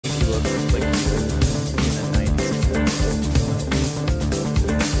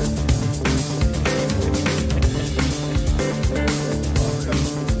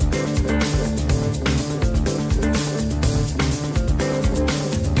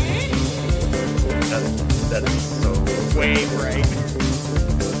right.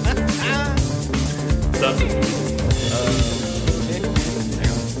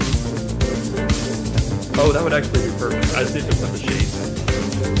 Oh, that would actually be perfect. I just need to put the shades in.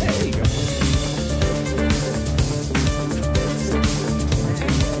 There you go.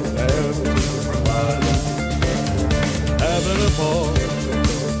 Having a ball.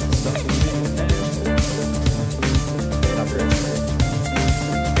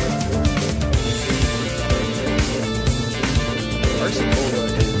 Arsenal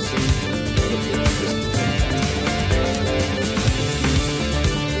is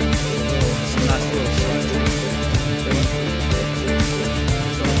not real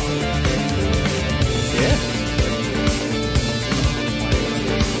yeah.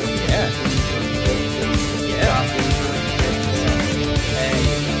 Yeah. Yeah. Hey,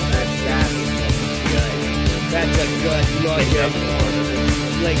 that's a good look.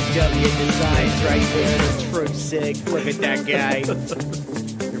 Like W designs right there. The true sig. Look at that guy. Your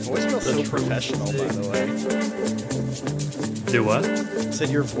voicemail's so professional, by the way. Do what? I said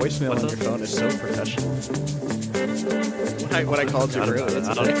your voicemail on your phone is so professional. What I called you earlier. It's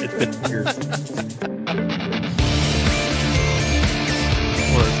been years.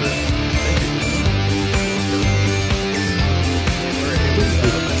 What is it?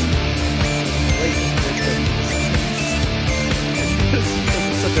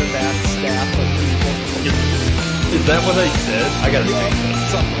 Such a vast staff of people. Is that what I said? I gotta think that.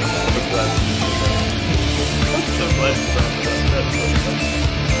 Something like that. I'm so glad you brought it up. That's so funny.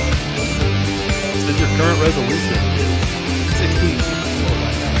 Since your current resolution is 16. Well,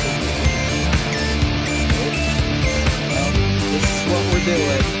 this is what we're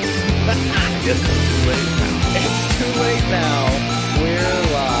doing. Yes, it's too late now. It's too late now. We're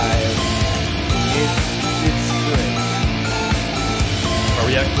live. It's great. Are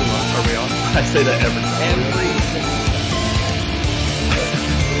we actually on? Are we on? I say that every time. Every single time.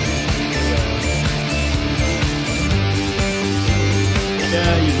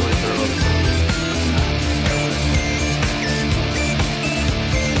 Yeah, usually throw up.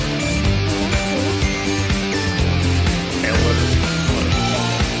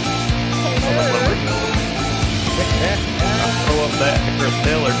 Throw up that Chris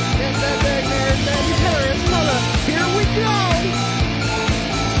Taylor. Here we go.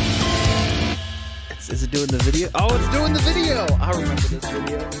 Is it doing the video? Oh, it's doing the video. I remember this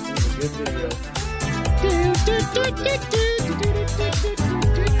video. This is a good video.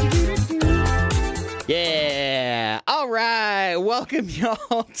 Yeah. All right. Welcome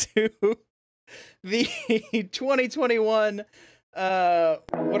y'all to the 2021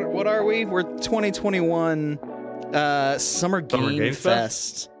 what are we? We're 2021 Summer Game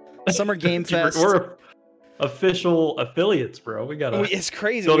Fest. Summer Game Fest. We're official affiliates, bro. We gotta. It's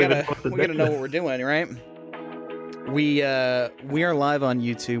crazy. We gotta know what we're doing, right? We are live on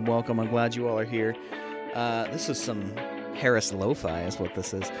YouTube. Welcome. I'm glad you all are here. This is some Harris Lo-Fi, is what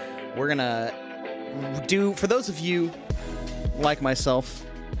this is. We're gonna do, for those of you like myself,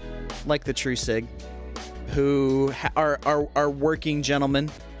 like the True Sig, who are working gentlemen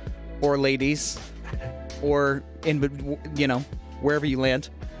or ladies, or in, you know, wherever you land,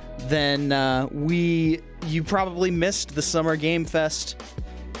 then you probably missed the Summer Game Fest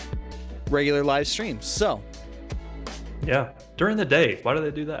regular live stream. So yeah, during the day. Why do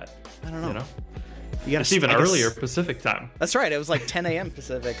they do that? I don't know. You know, you gotta, it's even earlier Pacific time. That's right. It was like 10 a.m.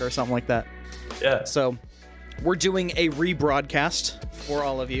 Pacific or something like that. Yeah. So we're doing a rebroadcast for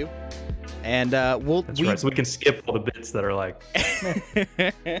all of you, and That's right. So we can skip all the bits that are like. the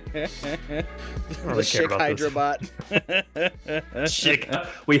Schick Hydrobot.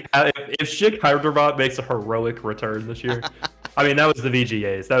 If Schick Hydrobot makes a heroic return this year, I mean, that was the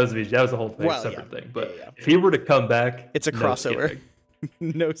VGAs. That was the whole thing, separate thing. But if he were to come back, it's a crossover.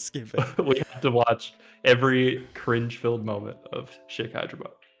 No skipping. We have to watch every cringe-filled moment of Schick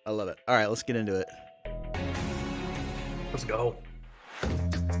Hydrobot. I love it. All right, let's get into it. Let's go.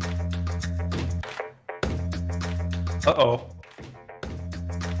 Uh-oh.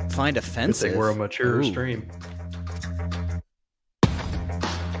 Find offensive. Good thing we're a mature stream.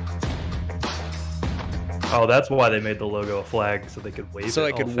 Oh, that's why they made the logo a flag, so they could wave it. So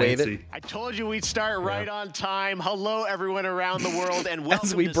I could wave it. I told you we'd start right on time. Hello, everyone around the world, and welcome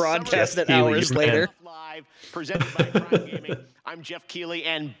as we to broadcast it Summer hours later. Live, presented by Prime Gaming. I'm Jeff Keighley,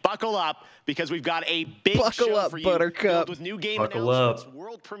 and buckle up because we've got a big show for you, filled with new game announcements,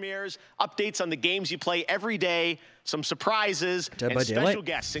 world premieres, updates on the games you play every day, some surprises, and special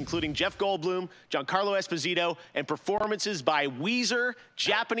guests, including Jeff Goldblum, Giancarlo Esposito, and performances by Weezer,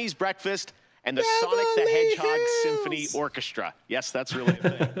 Japanese Breakfast, and the Sonic the Hedgehog Symphony Orchestra. Yes, that's really a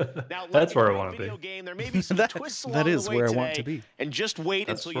thing. Now, that's where I want to be. Game, there may be some twists along the way where today, I want to be. And just wait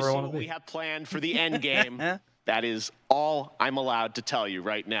until you see what we have planned for the end game. That is all I'm allowed to tell you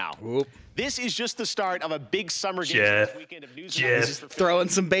right now. Whoop. This is just the start of a big summer game this weekend of news Jeff. Throwing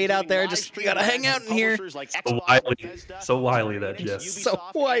some bait out there. Just you gotta hang out in here. Like so wily that Jeff. So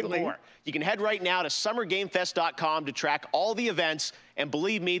wily. You can head right now to summergamefest.com to track all the events, and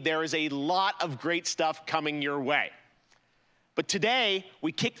believe me, there is a lot of great stuff coming your way. But today,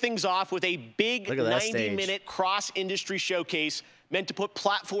 we kick things off with a big 90-minute cross-industry showcase meant to put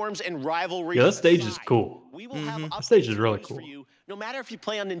platforms and rivalry. Yeah, that stage is cool. We will have the stage is really cool. For you, no matter if you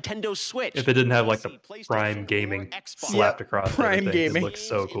play on Nintendo Switch. If it didn't have like the Prime Gaming slapped across Prime Gaming, it looks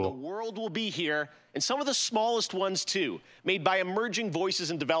so cool. The world will be here, and some of the smallest ones too, made by emerging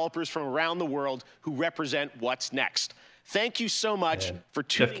voices and developers from around the world who represent what's next. Thank you so much for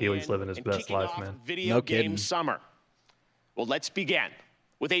tuning Jeff Keighley's living his best life, man. Video game summer. Well, let's begin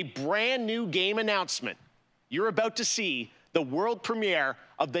with a brand new game announcement. You're about to see the world premiere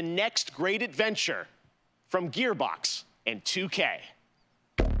of the next great adventure from Gearbox and 2K.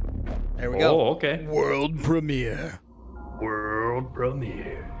 There we go. Oh, okay. World premiere. World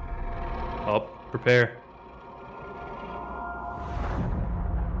premiere. Oh, prepare.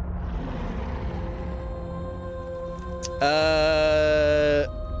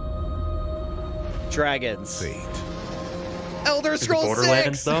 Dragons. Fate. Elder Scrolls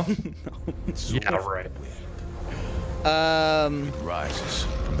Borderlands 6. though? So yeah, right. it rises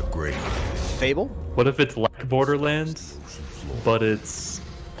from the grave. Fable? What if it's like Borderlands, but it's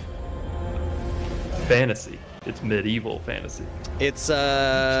fantasy? It's medieval fantasy. It's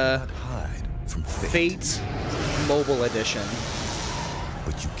Hide from Fate Mobile Edition.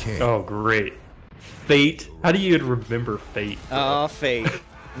 But you can't. Oh, great. Fate? How do you even remember Fate? Oh, Fate.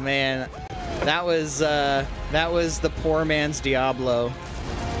 Man, that was the poor man's Diablo.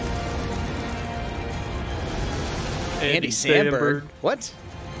 Andy Samberg. What?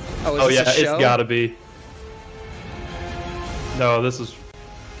 Oh, is this a show? It's gotta be. No, this is.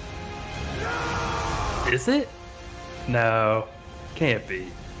 Is it? No, can't be.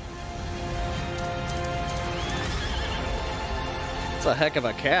 It's a heck of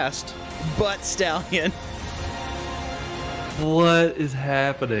a cast. Butt Stallion. What is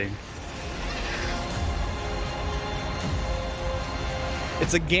happening?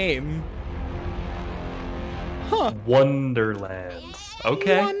 It's a game. Huh. Wonderlands.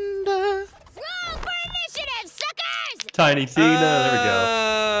 Okay. Wonder. Roll for initiative, suckers! Tiny Tina. There we go.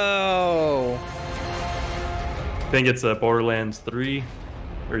 Oh. Think it's Borderlands 3,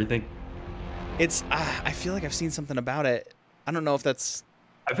 or do you think? It's. I feel like I've seen something about it. I don't know if that's.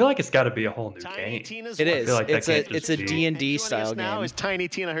 I feel like it's got to be a whole new game. It is. Like it's a D&D style game. Now is Tiny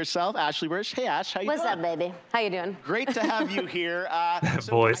Tina herself, Ashley Birch. Hey, Ash, how you doing? What's up, baby? How you doing? Great to have you here.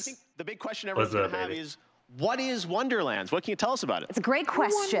 Voice. I think the big question everyone's going to have is, what is Wonderlands? What can you tell us about it? It's a great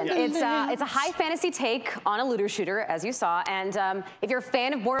question. It's a high fantasy take on a looter shooter, as you saw. And if you're a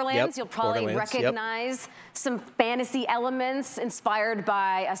fan of Borderlands, you'll probably recognize some fantasy elements inspired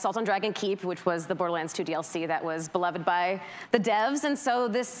by Assault on Dragon Keep, which was the Borderlands 2 DLC that was beloved by the devs. And so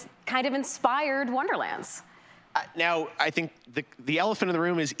this kind of inspired Wonderlands. Now, I think the elephant in the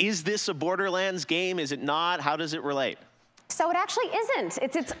room is this a Borderlands game? Is it not? How does it relate? So it actually isn't.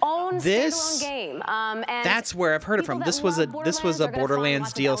 It's its own standalone game. And that's where I've heard it from. This was a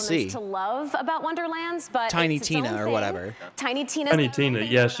Borderlands DLC. To love about Wonderlands, but Tiny Tina or whatever. Tiny Tina. Tiny Tina.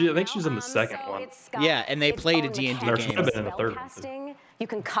 Yeah, I think she's in the second one. Yeah, and they played a D&D game. There should have been in the third one. You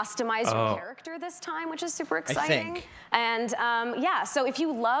can customize your character this time, which is super exciting. I think. And yeah, so if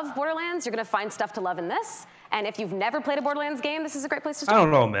you love Borderlands, you're gonna find stuff to love in this. And if you've never played a Borderlands game, this is a great place to start. I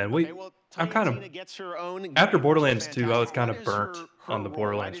don't know, man. I'm kind of after Borderlands 2, I was kind of burnt on the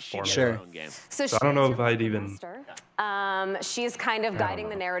Borderlands formula. Sure. So I don't know if I'd even. She's kind of guiding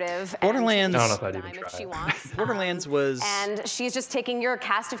the narrative. Borderlands. I don't know if I'd even try. If she wants. Borderlands was. And she's just taking your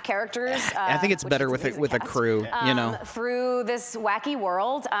cast of characters. I think it's better with a crew, you know. Through this wacky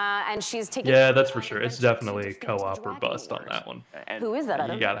world, and she's taking. Yeah, that's for sure. It's definitely co-op or bust on that one. Who is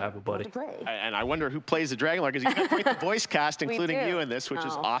that? You gotta have a buddy. And I wonder who plays the Dragon Lord, because you've got quite the voice cast, including you in this, which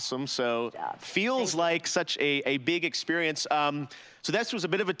is awesome. So feels like such a big experience. So this was a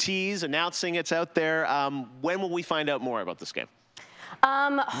bit of a tease, announcing it's out there. When will we find out more about this game?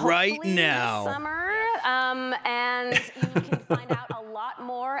 Right now. This summer, and you can find out a lot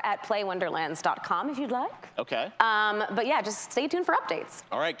more more at playwonderlands.com if you'd like. Okay. But yeah, just stay tuned for updates.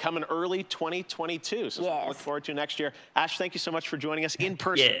 All right, coming early 2022. So yes. Look forward to next year. Ash, thank you so much for joining us in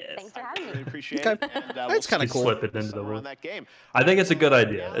person. Yes. Thanks for having me. Really appreciate it. And, That's kind of cool. Slip it into the room. I think it's a good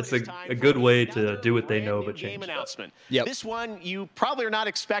idea. It's a good way to do what they know but change announcement. Yep. This one you probably are not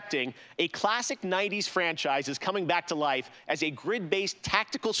expecting. A classic 90s franchise is coming back to life as a grid-based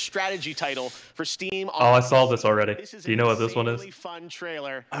tactical strategy title for Steam. Oh, I saw this already. Do you know what this one is? Fun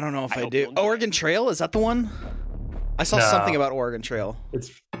trailer. I don't know if I do. Oregon Trail, is that the one? I saw something about Oregon Trail. It's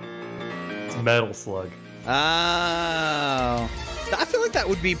Metal Slug. Oh. I feel like that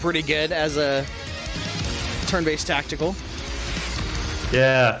would be pretty good as a turn-based tactical.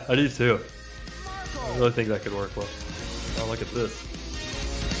 Yeah, I do too. I really think that could work well. Oh, look at this.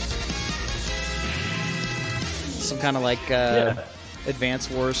 Some kind of like Advance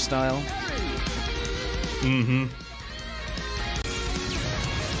Wars style. Mm-hmm.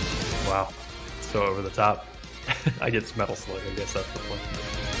 Wow. So over the top. I get Metal Slug, I guess that's the point.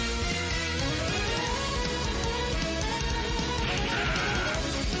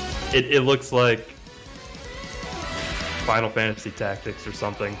 It looks like Final Fantasy Tactics or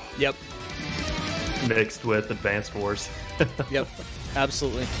something. Yep. Mixed with Advanced Wars. Yep.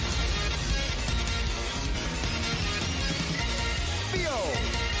 Absolutely.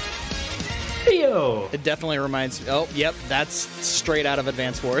 Theo! It definitely reminds me. Oh, yep. That's straight out of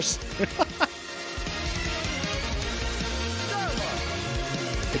Advanced Wars.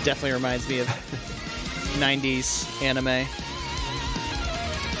 It definitely reminds me of 90s anime.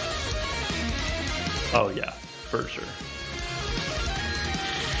 Oh, yeah. For sure.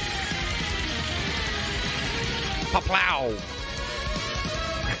 Paplow!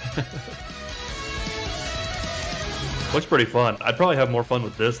 Looks pretty fun. I'd probably have more fun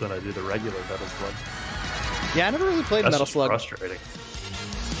with this than I do the regular Metal Slug. Yeah, I never really played Metal Slug. Frustrating.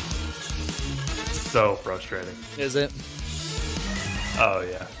 So frustrating. Is it? Oh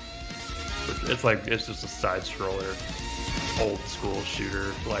yeah. It's just a side scroller, old school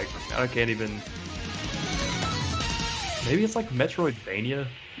shooter. Like I can't even. Maybe it's like Metroidvania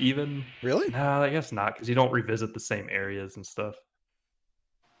even. Really? No, I guess not because you don't revisit the same areas and stuff.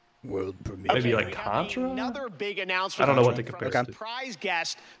 World premiere. Maybe like Contra? Another big announcement. I don't know what to compare to. Surprise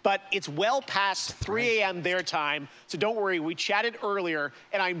guest, but it's well past 3 a.m. their time, so don't worry. We chatted earlier,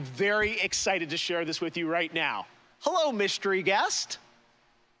 and I'm very excited to share this with you right now. Hello, mystery guest.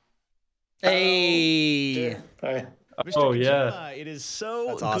 Hey. Hi. Oh yeah. It is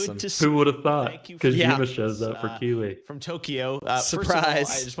so awesome. good to see. Who would have thought? Because Yuma shows up for Keeley from Tokyo. Surprise! First of all, I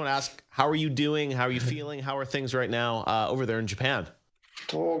just want to ask, how are you doing? How are you feeling? How are things right now over there in Japan?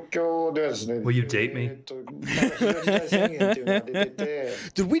 Will you date me?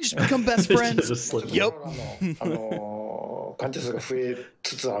 Did we just become best friends? Yep. 患者数が増え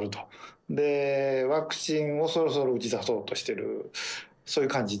つつあると。で、ワクチンをそろそろ打ち出そうとしてる。そういう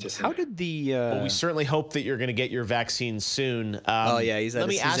感じですね。How did the? Well, we certainly hope that you're going to get your vaccine soon. Oh yeah, he's at let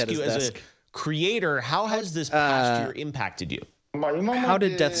me ask you, as a creator, how has this past year impacted you? How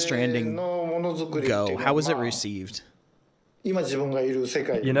did Death Stranding go? How was it received? You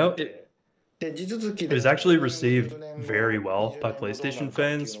know, it was actually received very well by PlayStation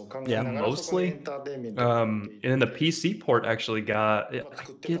fans. Yeah, mostly. And then the PC port actually got it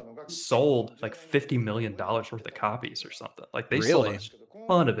sold like $50 million worth of copies or something. Like they sold a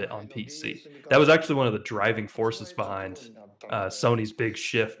ton of it on PC. That was actually one of the driving forces behind Sony's big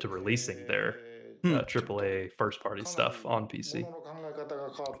shift to releasing their AAA first-party stuff on PC.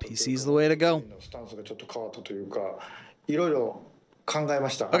 PC's the way to go. いろいろ考え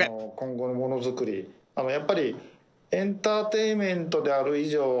ました。今後のものづくり、やっぱりエンターテインメントである以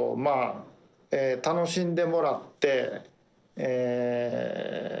上、楽しんでもらって、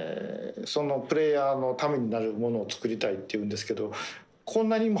そのプレイヤーのためになるものを作りたいっていうんですけど、こん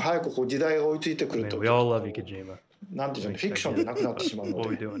なにも早く時代が追いついてくると。なんていうの、フィクションでなくなってしまうの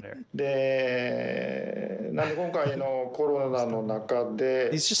で。で、なんで今回のコロナの中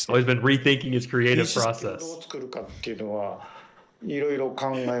で、He's been rethinking his creative process. どう作るかっていうのはいろいろ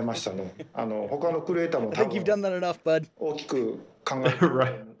考えましたね。他のクリエイターも多分大きく考えてると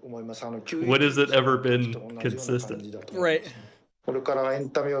思います。What has it ever been consistent? Right. これからエ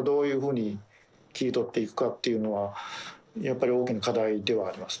ンタメをどういうふうに切り取っていくかっていうのはやっぱり大きな課題では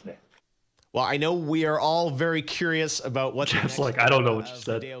ありますね。Well, I know we are all very curious about what Jeff's like, I don't know what you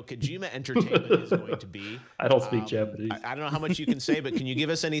said. Hideo Kojima Entertainment is going to be. I don't speak Japanese. I don't know how much you can say, but can you give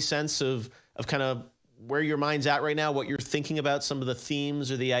us any sense of kind of where your mind's at right now, what you're thinking about, some of the themes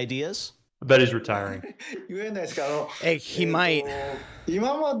or the ideas? I bet he's retiring. Hey, he might.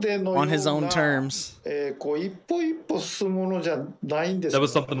 On his own terms. That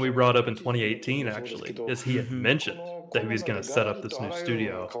was something we brought up in 2018, actually, is he had mentioned that he was going to set up this new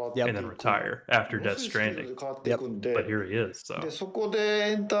studio and then retire after Death Stranding. But here he is. So. そこ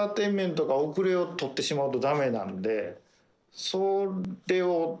でエンターテインメントが遅れを取ってしまうとダメなんで、それ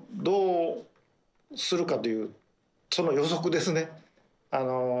をどうするかというその予測ですね。ま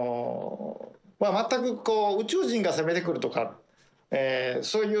あ、全くこう宇宙人が攻めてくるとか、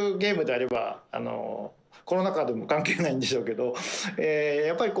そういうゲームであればこの中でも関係ないんでしょうけど、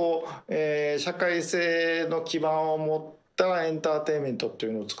やっぱりこう、社会性の基盤を持ったエンターテインメントってい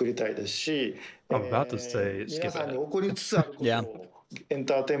うのを作りたいですし、皆さんに起こりつつあることをエン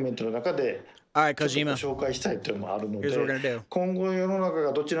ターテインメントの中で紹介したいというのもあるので、今後世の中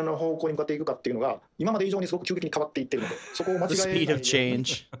がどちらの方向に向かっていくかっていうのが今まで以上にすごく急激に変わっていっているので、そこを間違えないように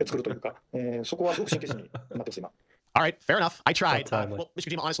作るというか、そこはすごく神経質になってます今。All right, fair enough. I tried. Well, Mr.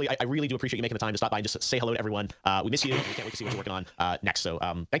 Kojima, honestly, I really do appreciate you making the time to stop by and just say hello to everyone. We miss you. We can't wait to see what you're working on next. So,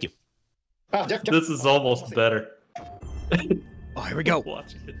 thank you. This is almost better. Oh, here we go.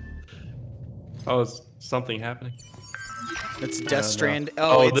 Watching it. Oh, is something happening? It's Death Stranding.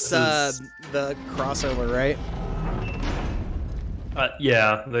 Oh, it's the crossover, right?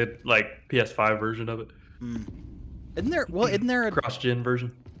 Yeah, the like PS5 version of it. Isn't there a cross-gen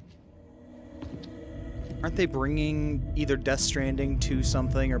version? Aren't they bringing either Death Stranding to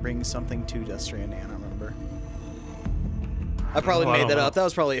something or bringing something to Death Stranding? I don't remember. I probably made that up. That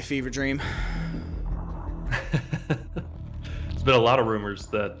was probably a fever dream. There's been a lot of rumors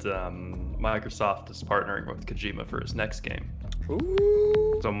that Microsoft is partnering with Kojima for his next game.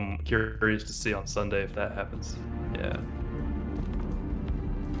 Ooh. So I'm curious to see on Sunday if that happens. Yeah.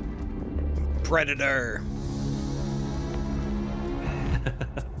 Predator.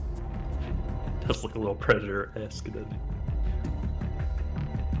 Does look a little Predator-esque, doesn't it?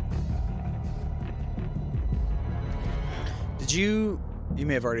 Did you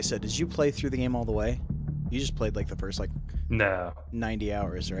may have already said, did you play through the game all the way? You just played like the first 90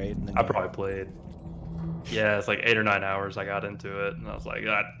 hours, right? And then I probably played. Yeah, it's like 8 or 9 hours I got into it, and I was like,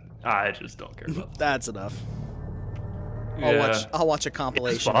 I just don't care about that. That's enough. Yeah. I'll watch a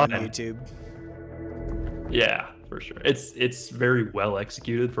compilation on YouTube. Yeah, for sure. It's very well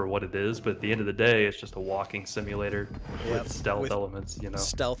executed for what it is, but at the end of the day, it's just a walking simulator with stealth elements, you know.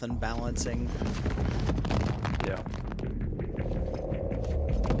 Stealth and balancing. Yeah.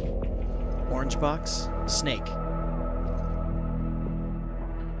 Orange box, snake.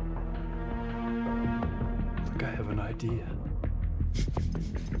 Look, I have an idea.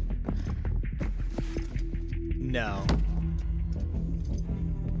 No.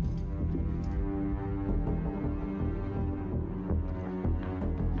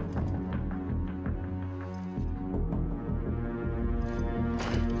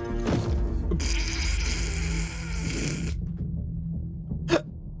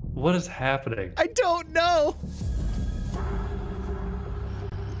 What is happening? I don't know.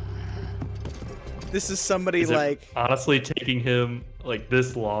 This is somebody like honestly taking him like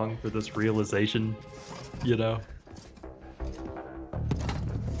this long for this realization, you know?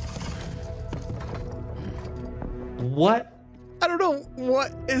 What? I don't know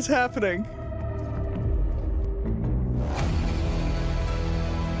what is happening.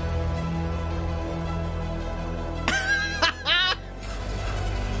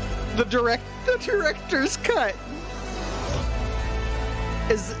 The director's cut.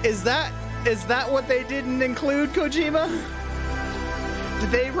 Is that what they didn't include, Kojima? Did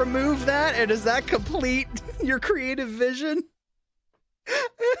they remove that, and does that complete your creative vision?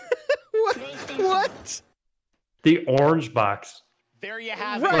 What? The orange box. There you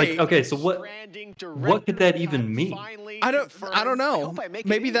have it. Like, okay, so what could that even mean? I don't know.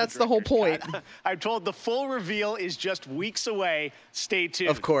 Maybe that's the whole point. I'm told the full reveal is just weeks away. Stay tuned.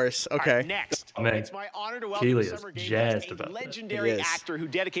 Of course. Okay. Right, next, it's my honor to welcome Summer Game Fest, a legendary actor who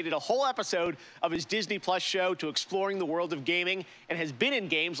dedicated a whole episode of his Disney Plus show to exploring the world of gaming and has been in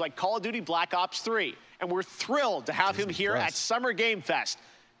games like Call of Duty Black Ops 3. And we're thrilled to have him here at Summer Game Fest.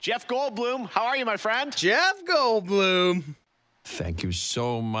 Jeff Goldblum, how are you, my friend? Jeff Goldblum. Thank you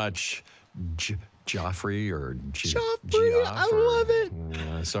so much, Joffrey or Joffrey. I love it.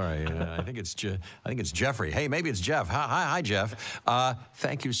 Sorry, I think it's Jeffrey. Hey, maybe it's Jeff. Hi, Jeff.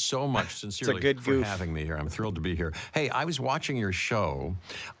 Thank you so much, sincerely, for having me here. I'm thrilled to be here. Hey, I was watching your show,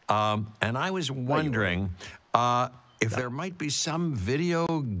 and I was wondering if there might be some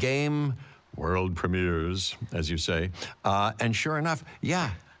video game world premieres, as you say. And sure enough,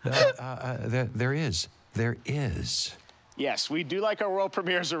 yeah, there is. There is. Yes, we do like our world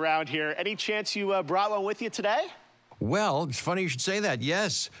premieres around here. Any chance you brought one with you today? Well, it's funny you should say that.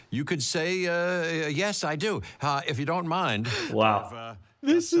 Yes, you could say, yes, I do. If you don't mind. Wow.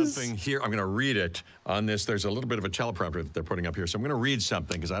 This is something here. I'm going to read it on this. There's a little bit of a teleprompter that they're putting up here. So I'm going to read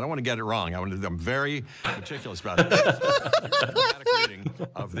something because I don't want to get it wrong. I'm very meticulous about it. Dramatic reading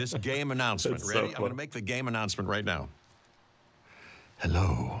of this game announcement. That's Ready? So cool. I'm going to make the game announcement right now.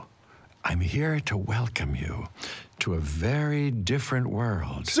 Hello. I'm here to welcome you to a very different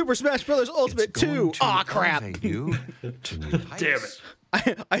world. Super Smash Bros. Ultimate 2. Aw, crap. You to new heights. Damn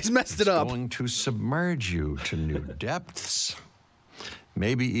it. I messed it up. It's going to submerge you to new depths.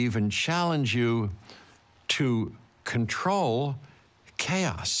 Maybe even challenge you to control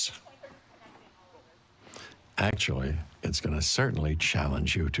chaos. Actually, it's going to certainly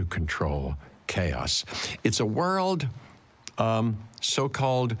challenge you to control chaos. It's a world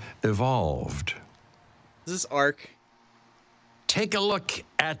so-called evolved. Is this Ark? Take a look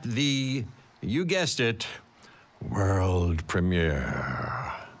at the, you guessed it, world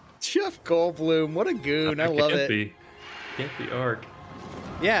premiere. Jeff Goldblum, what a goon. I love it. Can't be Ark.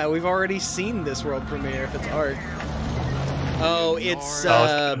 Yeah, we've already seen this world premiere if it's Ark. Oh, it's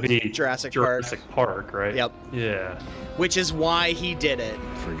Jurassic Park, right? Yep. Yeah. Which is why he did it.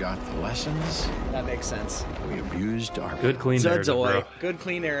 Forgot the lessons. That makes sense. We abused our good clean narrative, bro. Good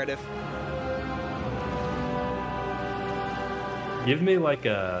clean narrative. Give me like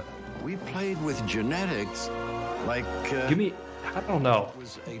a. We played with genetics, like. Give me. I don't know.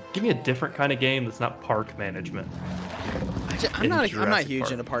 Give me a different kind of game that's not park management. I'm not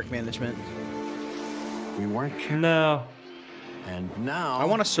huge into park management. We weren't careful. No. And now I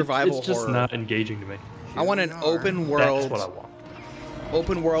want a survival horror. It's just not engaging to me. I want an open world. That's what I want.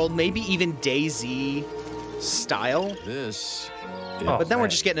 Open world, maybe even DayZ style. This. But then we're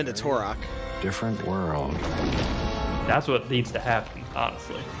just getting into Turok. Different world. That's what needs to happen,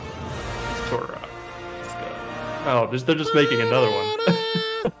 honestly. It's Turok. Oh, they're just making another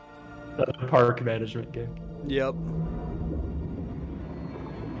one. Another park management game. Yep.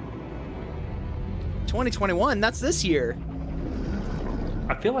 2021, that's this year.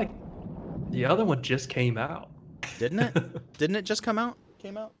 I feel like the other one just came out. Didn't it? Didn't it just come out?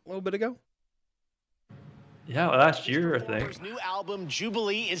 Came out a little bit ago? Yeah, last year, I think. Her new album,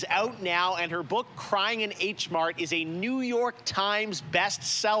 Jubilee, is out now, and her book, Crying in H Mart, is a New York Times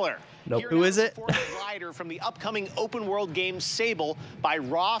bestseller. Nope. Who is it? Rider from the upcoming open world game Sable by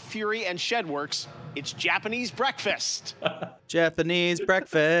Raw, Fury, and Shedworks. It's Japanese Breakfast. Japanese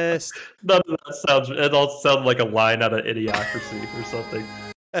Breakfast. None of that sounds. It all sounds like a line out of Idiocracy or something.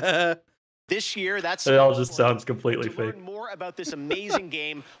 This year, it all just sounds completely fake. To learn more about this amazing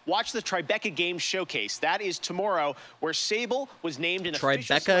game, watch the Tribeca Games Showcase. That is tomorrow, where Sable was named an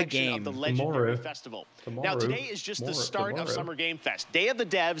official selection of the Legendary Festival. Now, today is just the start of Summer Game Fest. Day of the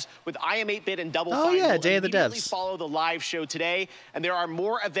Devs with IM8-Bit and Double Fine. Oh yeah, Day of the Devs. Follow the live show today, and there are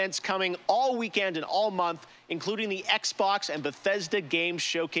more events coming all weekend and all month, including the Xbox and Bethesda Games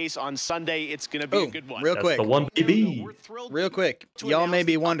Showcase on Sunday. It's going to be a good one. Real quick. The one BB. Real quick. Y'all may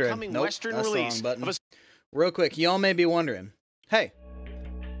be wondering. Nope, that's the wrong button. Real quick. Y'all may be wondering. Hey,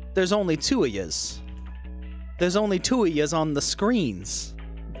 there's only two of yous. There's only two of yous on the screens.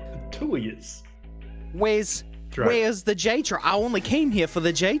 Two of yous? Where's the J-Tro? I only came here for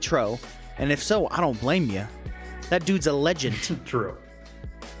the J-Tro. And if so, I don't blame you. That dude's a legend. True.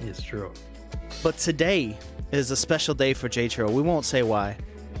 It's true. But today is a special day for J-Tro. We won't say why.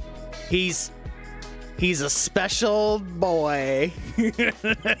 He's a special boy. It's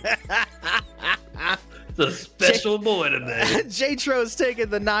a special boy today. J-Tro's taking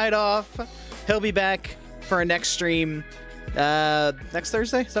the night off. He'll be back for our next stream next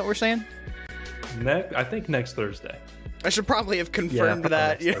Thursday. Is that what we're saying? I think next Thursday. I should probably have confirmed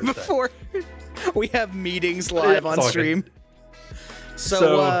that before we have meetings live on stream.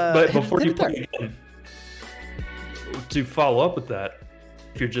 So but before you play again, to follow up with that,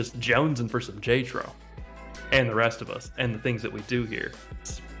 if you're just jonesing for some J-Tro and the rest of us and the things that we do here,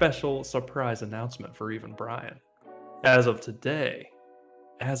 special surprise announcement for even Brian. As of today,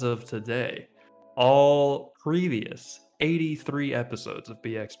 all previous 83 episodes of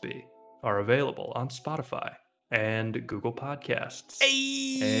BXB are available on Spotify and Google Podcasts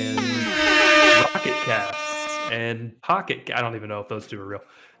and Rocket Casts and Pocket. I don't even know if those two are real.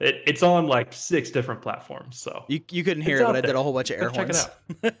 It's on like 6 different platforms. So you couldn't hear it, but I did a whole bunch of air horns. Check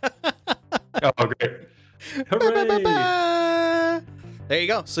it out. Oh, great! Hooray! There you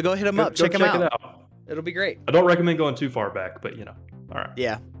go. So go hit them up. Check them out. It'll be great. I don't recommend going too far back, but all right.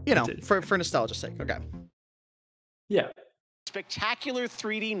 Yeah, for nostalgia's sake. Okay. Yeah. Spectacular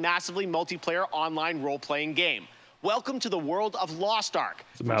 3D, massively multiplayer online role-playing game. Welcome to the world of Lost Ark.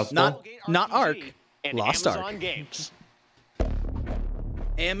 Not Ark. Lost Amazon Ark. Games.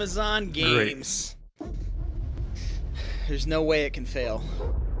 Amazon Games. Great. There's no way it can fail.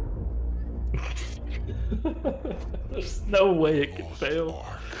 There's no way it can fail.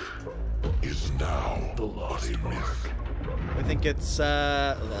 Is now the Lost Ark. I think it's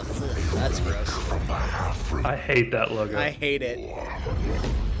that's gross. I hate that logo. I hate it.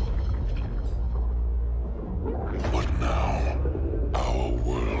 But now our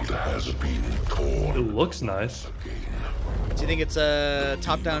world has been torn. It looks nice. Do you think it's a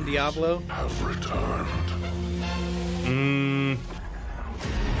top-down Diablo? Have returned.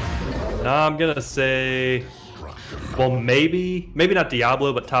 No, I'm gonna say, well, maybe not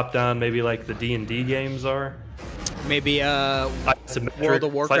Diablo, but top-down, maybe like the D&D games are. Maybe World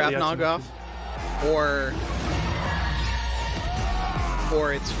of Warcraft knockoff, or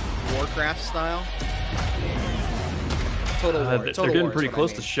it's Warcraft style. Total War. They're getting pretty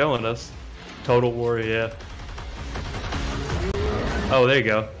close to showing us. Total War, yeah. Oh, there you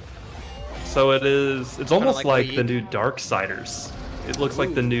go. So it's almost like the new Darksiders. It looks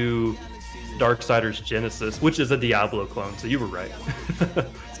like the new Darksiders Genesis, which is a Diablo clone, so you were right.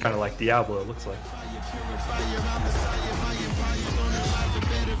 It's kind of like Diablo, it looks like.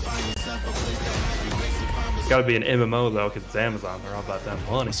 It's gotta be an MMO though, because it's Amazon. They're all about that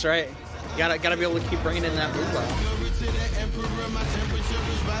money. That's right. You gotta be able to keep bringing in that loot box. I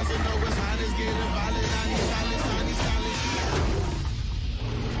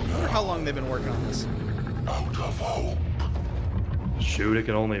wonder how long they've been working on this. Out of hope. Shoot, it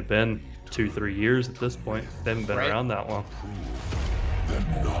could only have been 2-3 years at this point. They haven't been around that long.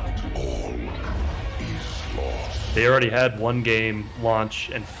 That not all is lost. They already had one game launch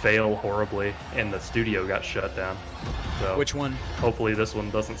and fail horribly, and the studio got shut down. So which one? Hopefully this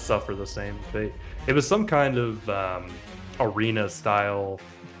one doesn't suffer the same fate. It was some kind of arena-style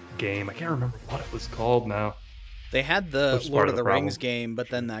game. I can't remember what it was called now. They had the Lord of the Rings game, but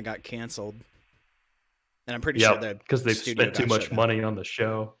then that got canceled. And I'm pretty sure that because they spent too much money on the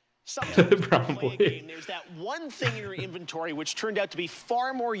show. Probably. Game, there's that one thing in your inventory which turned out to be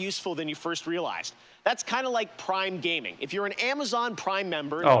far more useful than you first realized. That's kind of like Prime Gaming. If you're an Amazon Prime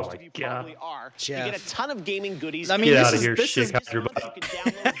member, most of you probably are, Jeff. you get a ton of gaming goodies. I mean, get out of here, this month you can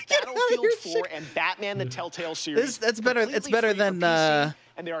download Battlefield 4 and Batman the Telltale series. It's better than alright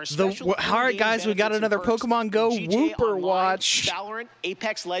guys, we got another Pokemon Go Wooper Watch. Valorant,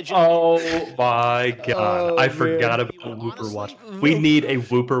 Apex Legends. Oh my god, I forgot about Wooper Watch. We need a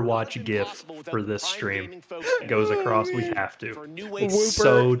Wooper Watch GIF for this stream. It goes across, we have to. It's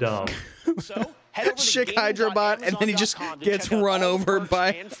so dumb. Chick Hydrobot, and then he just gets run over by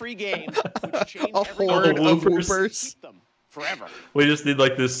a horde of Woopers. We just need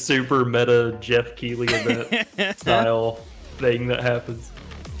like this super meta Jeff Keighley event style thing that happens.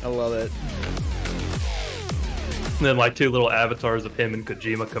 I love it. And then like two little avatars of him and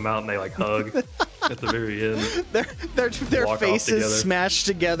Kojima come out and they like hug at the very end. Their faces smashed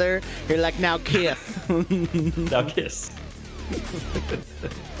together. You're like, now kiss. Now kiss.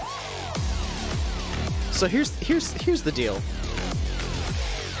 So here's the deal.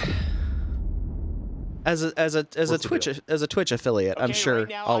 As a Twitch affiliate, I'm sure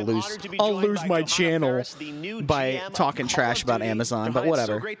I'll lose my channel by talking trash about Amazon, but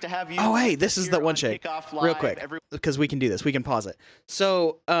whatever. Oh hey, this is the one chick. Real quick, because we can do this. We can pause it.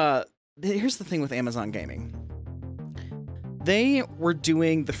 So here's the thing with Amazon Gaming. They were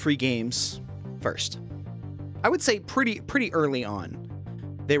doing the free games first. I would say pretty early on.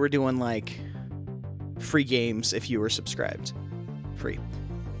 They were doing like free games if you were subscribed. Free.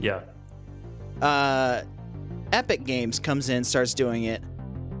 Yeah. Epic Games comes in, starts doing it,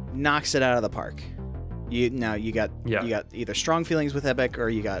 knocks it out of the park. You got either strong feelings with Epic or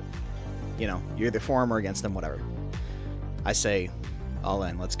you got, you're either for them or against them, whatever. I say, all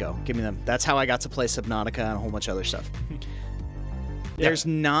in, let's go. Give me them. That's how I got to play Subnautica and a whole bunch of other stuff. There's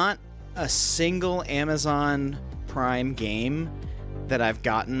not a single Amazon Prime game that I've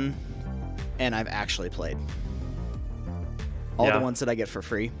gotten and I've actually played. All the ones that I get for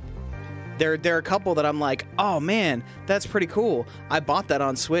free. There are a couple that I'm like, oh man, that's pretty cool. I bought that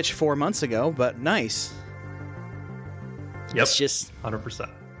on Switch 4 months ago, but nice. Yep. It's just 100%.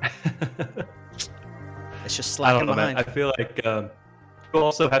 It's just slacking behind. Man. I feel like you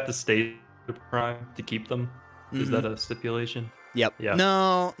also have to stay to Prime to keep them. Is that a stipulation? Yep. Yeah.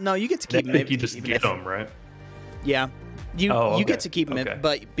 No, you get to keep them. I think you just get them, right? Yeah. You get to keep them,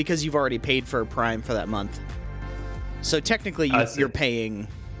 but because you've already paid for Prime for that month. So technically you're paying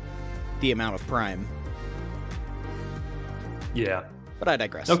the amount of Prime. Yeah. But I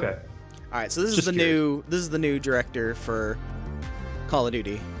digress. Okay. All right, so this is the new director for Call of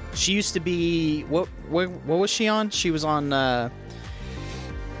Duty. She used to be what was she on? She was on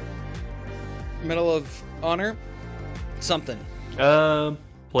Medal of Honor, something.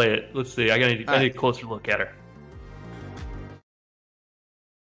 Play it. Let's see. I need a closer look at her.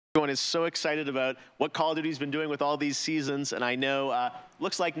 Everyone is so excited about what Call of Duty's been doing with all these seasons, and I know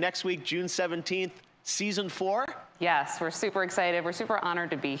looks like next week, June 17th, Season 4. Yes, we're super excited. We're super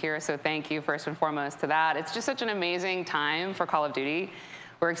honored to be here, so thank you first and foremost to that. It's just such an amazing time for Call of Duty.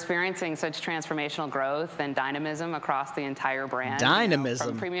 We're experiencing such transformational growth and dynamism across the entire brand. Dynamism.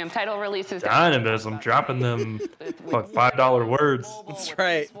 From premium title releases. Dynamism, dropping them what, $5 words. That's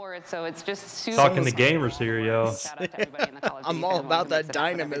right. So it's just super talking to gamers here, yo. I'm all about that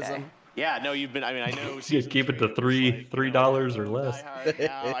dynamism. Yeah, no, you've been. I mean, I know. You keep it to $3 or less.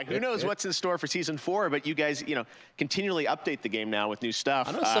 Who knows what's in store for Season 4? But you guys, continually update the game now with new stuff.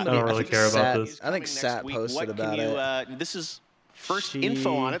 I know somebody. I don't really care about this. I think Sat posted about it. This is first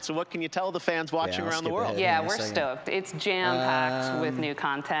info on it, so what can you tell the fans watching around the world? Yeah, we're stoked. It's jam-packed with new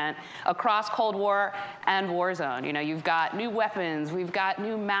content across Cold War and Warzone. You've got new weapons, we've got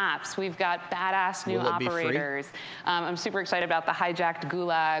new maps, we've got badass new operators. I'm super excited about the Hijacked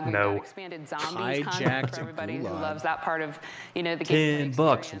Gulag. We've got expanded zombies content for everybody who loves that part of, the game.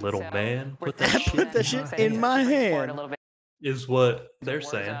 $10, little man. Put that shit in my hand. Is what they're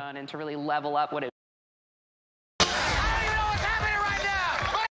saying. And to really level up what it.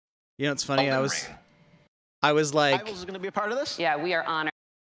 It's funny. I was like, Rivals is going to be a part of this? Yeah, we are honored.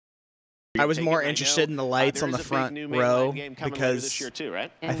 I was more interested in the lights on the front row because year too,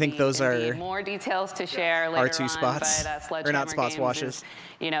 right? I think those are more details to share later R2 spots, or not spots washes.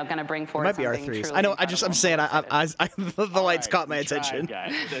 Going to bring forward. It might be R3s. I know. I'm saying. The lights caught my attention.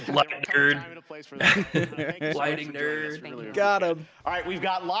 Lighting nerd. Lighting nerd. Got him. All right, we've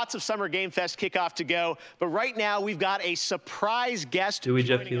got lots of Summer Game Fest kickoff to go, but right now we've got a surprise guest. Do we,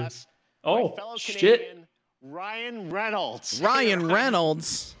 Jeff? Oh, shit. Ryan Reynolds. Ryan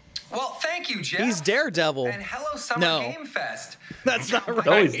Reynolds. Well, thank you, Jeff. He's Daredevil. And hello, Summer Game Fest. That's not right.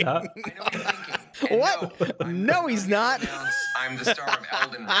 No, he's not. I know what you're thinking. What? No, he's not. I'm the star of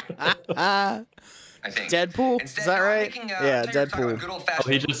Elden Ring. I think. Deadpool? Instead, is that right? Yeah, Deadpool.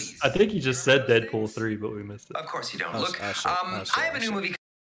 I think he just said Deadpool 3, but we missed it. Of course you don't. Look, I have a new movie.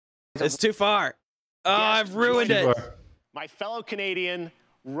 It's too far. Oh, I've ruined it. My fellow Canadian,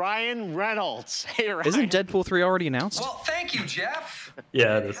 Ryan Reynolds. Hey, Ryan. Isn't Deadpool 3 already announced? Well, thank you, Jeff.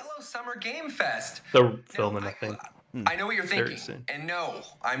 Yeah, it is. Hello, Summer Game Fest. They're filming, I think. I know what you're thinking. And no,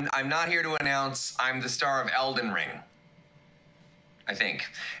 I'm not here to announce I'm the star of Elden Ring. I think.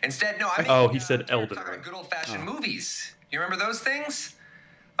 Instead, no, I'm he said Elden Ring. Good old-fashioned movies. You remember those things?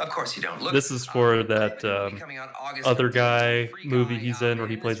 Of course you don't. Look, this is for that other guy movie he's in where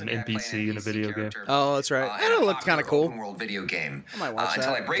he plays an NPC in a video game. Oh, that's right. It looked kind of cool. World video game. I might watch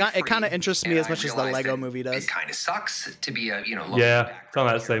that. It kind of interests me as much as the Lego movie does. It kind of sucks to be a yeah, it's on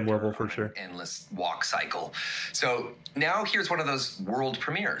that same level for sure. Endless walk cycle. So now here's one of those world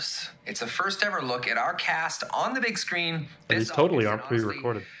premieres. It's a first ever look at our cast on the big screen. These totally aren't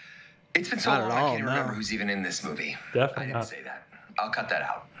pre-recorded. It's been so long I can't remember who's even in this movie. Definitely I didn't say that. I'll cut that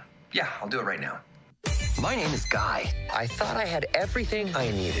out. Yeah, I'll do it right now. My name is Guy. I thought I had everything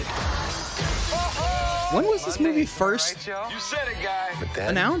I needed. When was this movie first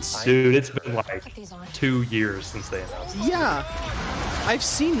announced? Dude, it's been like 2 years since they announced it. Yeah. I've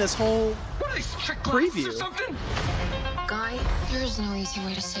seen this whole preview. Guy, there's no easy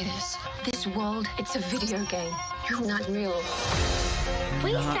way to say this. This world, it's a video game. You're not real.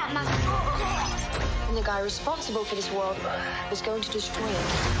 Please stop my... And the guy responsible for this world is going to destroy it.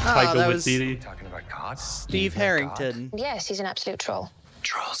 Oh, that was talking about God? Steve Harrington. Yes, he's an absolute troll.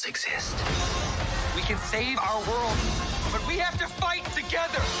 Trolls exist. We can save our world, but we have to fight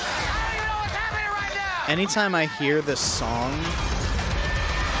together. I don't even know what's happening right now. Anytime I hear this song,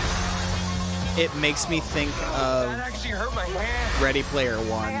 it makes me think of Ready Player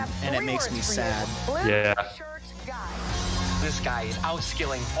One, and it makes me sad. Yeah. This guy is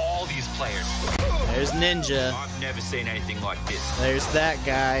outskilling all these players. There's Ninja. I've never seen anything like this. There's that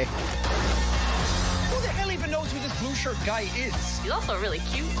guy. Who the hell even knows who this blue shirt guy is? He's also really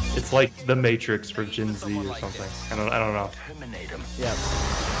cute. It's like The Matrix for Gen Z or something. I don't know. Eliminate him. Yep.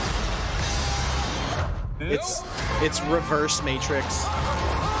 It's reverse Matrix.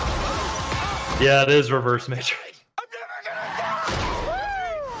 Yeah, it is reverse Matrix.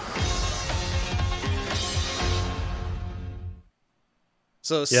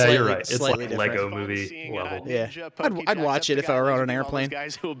 So yeah, you're right. It's like Lego movie level. Yeah, I'd watch it if I were on an airplane.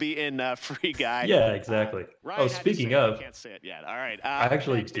 Guys who will be in Free Guy. Yeah, exactly. Oh, speaking of, can't say it yet. All right. I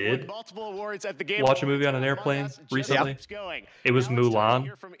actually did watch a movie on an airplane recently. Yep. It was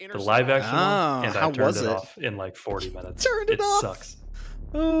Mulan, the live action one, and I turned it off in like 40 minutes. It off. Sucks.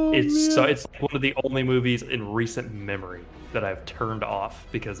 Oh, it's like one of the only movies in recent memory that I've turned off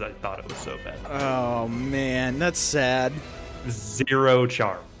because I thought it was so bad. Oh man, that's sad. Zero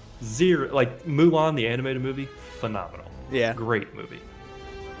charm. Zero. Like Mulan, the animated movie, phenomenal. Yeah. Great movie.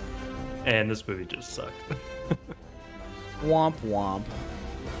 And this movie just sucked. Womp womp.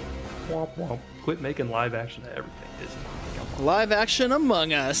 Womp womp. Quit making live action of everything, Disney. Live action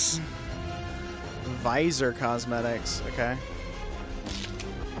Among Us. Visor Cosmetics. Okay.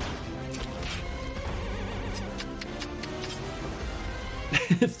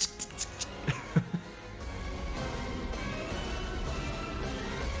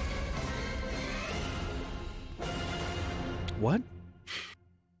 What?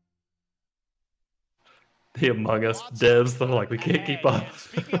 The Among Us devs, they're like, we can't keep up.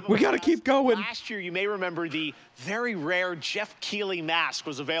 We gotta keep going. Last year, you may remember the very rare Jeff Keighley mask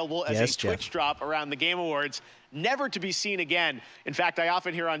was available as a Twitch drop around the Game Awards. Never to be seen again. In fact, I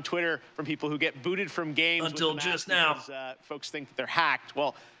often hear on Twitter from people who get booted from games until just now. Because, folks think that they're hacked.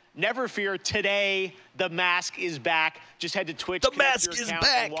 Well, never fear. Today, the mask is back. Just head to Twitch. The mask is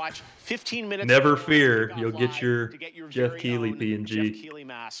back. And watch 15 minutes. Never fear. You'll get your Jeff Keighley PNG. Jeff Keighley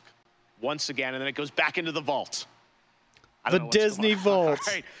mask once again, and then it goes back into the vault. The Disney Vault.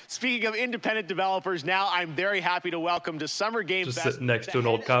 All right. Speaking of independent developers, now I'm very happy to welcome to Summer Game Fest. Just sitting next to an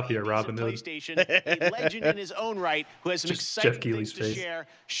old copy of Robin Hood. PlayStation, a legend in his own right who has some exciting things to share.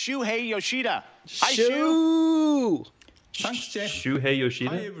 Shuhei Yoshida. Hi, Shu. Thanks, Jeff. Shuhei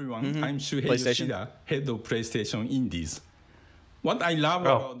Yoshida. Hi, everyone. I'm Shuhei Yoshida, head of PlayStation Indies. What I love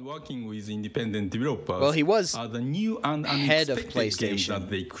about working with independent developers are the new and unexpected games that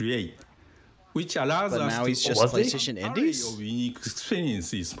they create, which allows us now he's to just PlayStation Indies. Of unique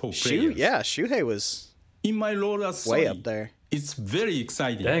experiences for players. Yeah, Shuhei was in my role as way Sony, up there. It's very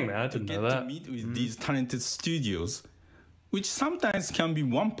exciting to get to meet with these talented studios, which sometimes can be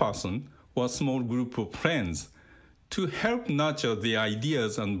one person or a small group of friends, to help nurture their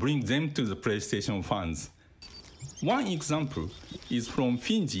ideas and bring them to the PlayStation fans. One example is from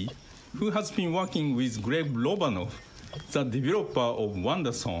Finji, who has been working with Greg Lobanov, the developer of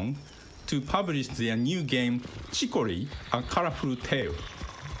WonderSong, to publish their new game, Chicory, A Colorful Tale.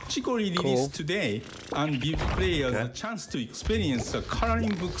 Chicory released today and gives players a chance to experience a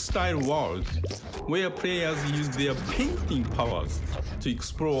coloring book-style world where players use their painting powers to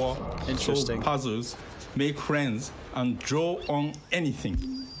explore, solve puzzles, make friends, and draw on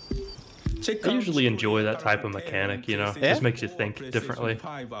anything. I usually enjoy that type of mechanic, you know? It just makes you think differently.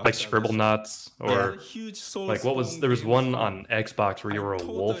 Like Scribblenauts, or like there was one on Xbox where you were a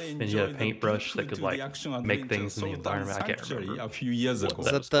wolf and you had a paintbrush that could like make things in the environment. I can't remember. A few years ago.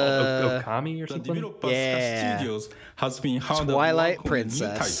 Is that the Okami or something? Yeah. Twilight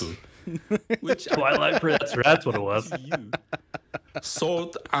Princess. Twilight Princess, that's what it was.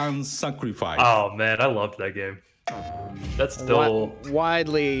 Sword and Sacrifice. Oh man, I loved that game. That's still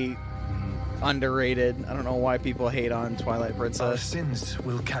widely underrated. I don't know why people hate on Twilight Princess. Our sins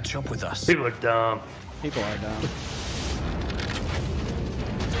will catch up with us. People are dumb. People are dumb.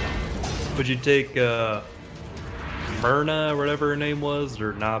 Would you take Myrna or whatever her name was,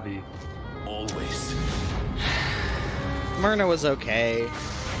 or Navi? Always. Myrna was okay.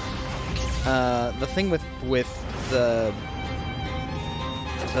 The thing with the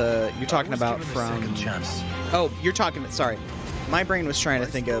you're talking about from. Oh, you're talking. Sorry, my brain was trying to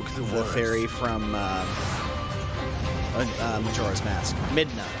think of the fairy from Majora's Mask.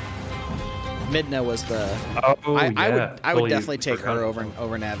 Midna. Midna was the. Oh, I would definitely take her over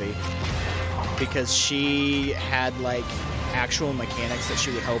Navi, because she had like actual mechanics that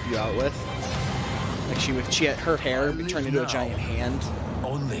she would help you out with. Like she had her hair turned into a giant hand.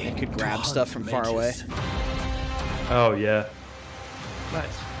 And could grab stuff from far away. Oh yeah.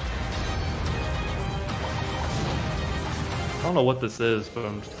 Nice. I don't know what this is, but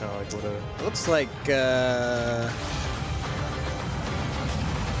I'm just kind of like, whatever. It looks like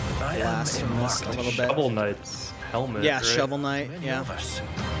blasphemous a little bit. Shovel Knight's helmet. Yeah, right? Shovel Knight. Yeah.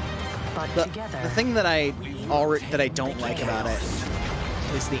 The thing that I don't like about it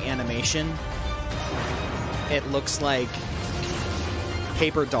is the animation. It looks like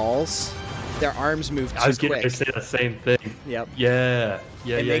paper dolls. Their arms move too quick. I was going to say the same thing. Yep. Yeah.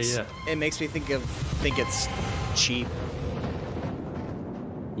 It makes me think it's cheap.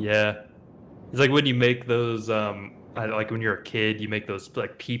 Yeah. It's like when you make those like when you're a kid, you make those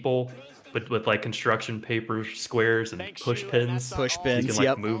like people, but with like construction paper squares and push pins. Push pins. You can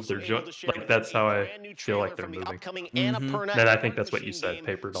like move their joint. Like that's how I feel like they're moving. And I think that's what you said,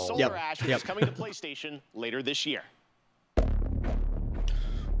 paper dolls. Solar Ash, which is coming to PlayStation later this year.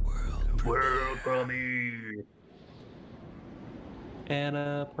 World premiere.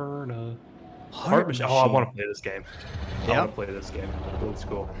 Annapurna. Heart Machine. Oh, I want to play this game. I want to play this game. It's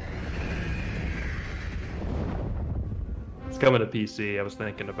cool. It's coming to PC. I was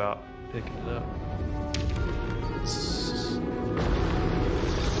thinking about picking it up.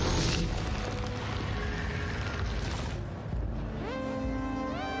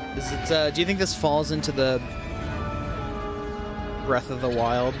 Is it? Do you think this falls into the Breath of the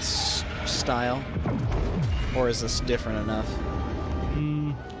Wild style, or is this different enough?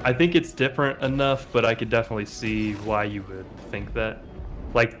 I think it's different enough, but I could definitely see why you would think that.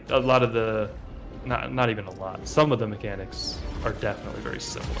 Like a lot of the, not even a lot. Some of the mechanics are definitely very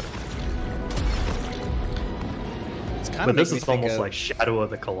similar. It's kind but this is almost like Shadow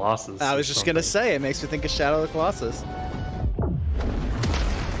of the Colossus. I was just gonna say, it makes me think of Shadow of the Colossus.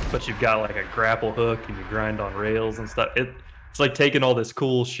 But you've got like a grapple hook and you grind on rails and stuff. It's like taking all this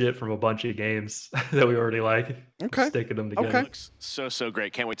cool shit from a bunch of games that we already like, sticking them together. Okay. Looks so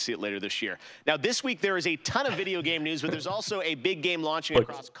great. Can't wait to see it later this year. Now, this week there is a ton of video game news, but there's also a big game launching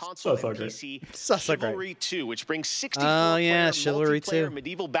across console and PC. Chivalry 2, which brings 64-player multiplayer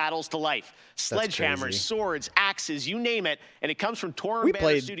medieval battles to life. Sledgehammers, swords, axes, you name it, and it comes from Torn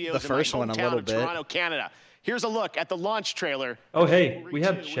Banner Studios the first one a little bit. Toronto, Canada. Here's a look at the launch trailer. Oh, hey, we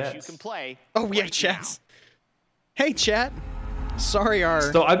have chats. You can play we have chats. Hey, chat. Sorry,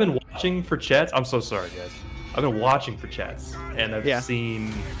 So I've been watching for chats. I'm so sorry, guys. I've been watching for chats, and I've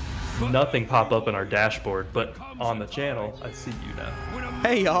seen nothing pop up in our dashboard, but on the channel, I see you now.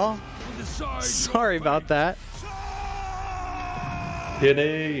 Hey, y'all. Sorry about that.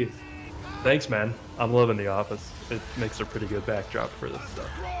 Penny. Thanks, man. I'm loving The Office. It makes a pretty good backdrop for this stuff.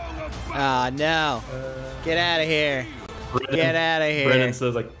 No. Get out of here. Get out of here. Brennan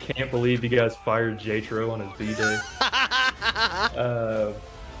says, I can't believe you guys fired J-Tro on his B-Day.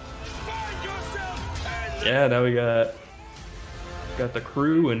 Yeah, now we got the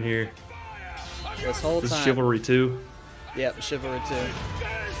crew in here. This whole time. This is Chivalry 2. Yep, Chivalry 2.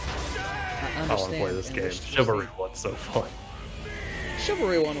 I want to play this game. Chivalry 1's so fun.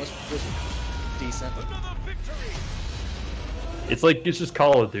 Chivalry 1 was decent. It's just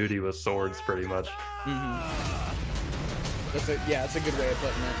Call of Duty with swords, pretty much. That's a good way of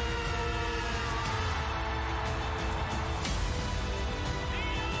putting it.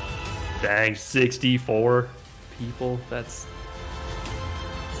 Dang, 64 people. That's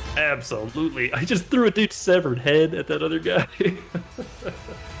absolutely. I just threw a dude's severed head at that other guy.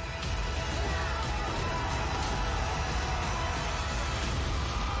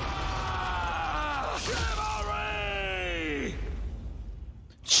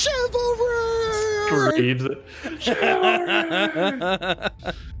 Chivalry!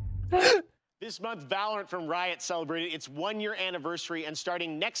 This month, Valorant from Riot celebrated its 1-year anniversary, and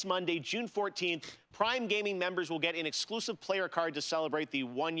starting next Monday, June 14th, Prime Gaming members will get an exclusive player card to celebrate the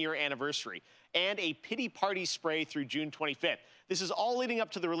 1-year anniversary, and a pity party spray through June 25th. This is all leading up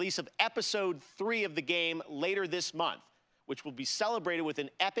to the release of Episode 3 of the game later this month, which will be celebrated with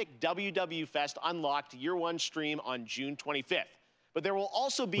an epic WW Fest Unlocked Year 1 stream on June 25th. But there will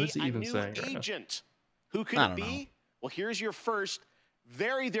also be a new agent. Who could it be? Well, here's your first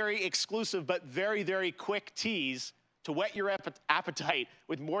very, very exclusive but very, very quick tease to whet your appetite,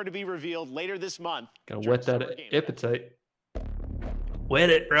 with more to be revealed later this month. Gotta whet that appetite. Wet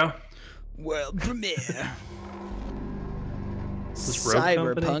it, bro. World premiere.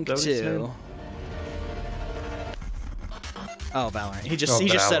 Cyberpunk 2. Oh, Valorant. He just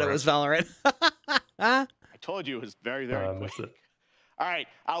said it was Valorant. I told you it was very, very quick. All right,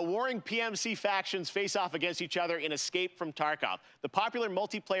 warring PMC factions face off against each other in Escape from Tarkov, the popular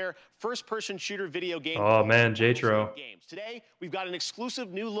multiplayer first-person shooter video game. Oh man, J-Tro. Today, we've got an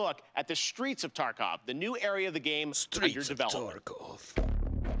exclusive new look at the streets of Tarkov, the new area of the game under development. Tarkov.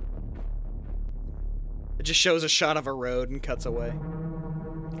 It just shows a shot of a road and cuts away.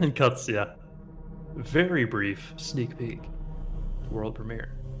 And cuts, yeah. Very brief sneak peek. World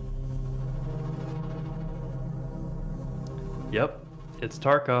premiere. Yep. It's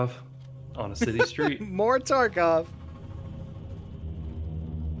Tarkov on a city street. More Tarkov.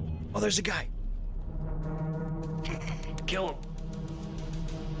 Oh, there's a guy. Kill him.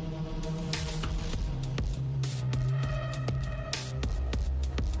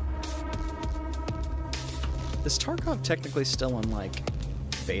 Is Tarkov technically still on, like,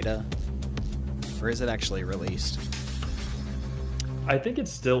 beta? Or is it actually released? I think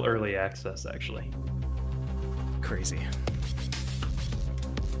it's still early access, actually. Crazy.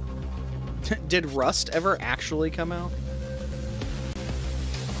 Did Rust ever actually come out?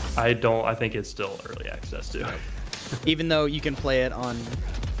 I don't. I think it's still early access too. Even though you can play it on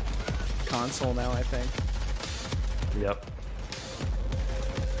console now, I think. Yep.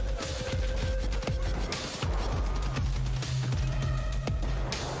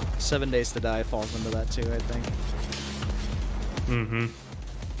 Seven Days to Die falls into that too, I think. Mm-hmm.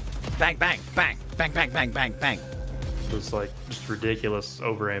 Bang, bang, bang, bang, bang, bang, bang, bang. It's like just ridiculous,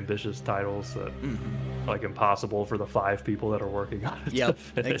 overambitious titles that like impossible for the 5 people that are working on it. Yep,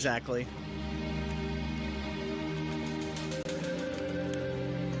 exactly.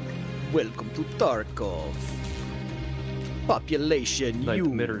 Welcome to Tarkov. Population like you.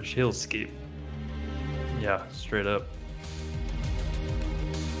 Midder's Hillscape. Yeah, straight up.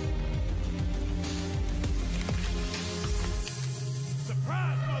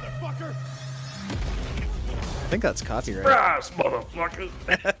 Surprise, motherfucker! I think that's copyright. Surprise, motherfucker!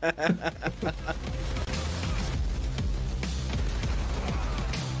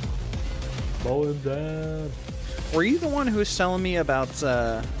 Blow him down. Were you the one who was telling me about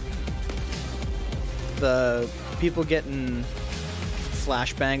the people getting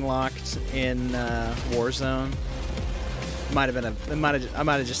flashbang locked in Warzone? Might have been I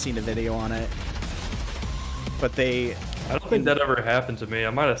might have just seen a video on it, but they. I don't think that ever happened to me. I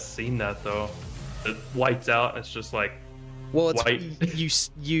might have seen that though. It whites out. And it's just like. Well, it's white.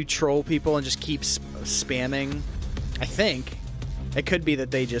 you troll people and just keep spamming. I think it could be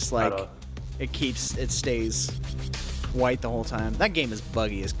that they just like it stays white the whole time. That game is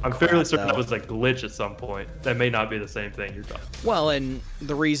buggy as crap. I'm fairly certain that was a glitch at some point. That may not be the same thing you're talking about. Well, and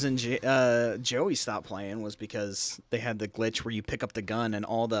the reason Joey stopped playing was because they had the glitch where you pick up the gun and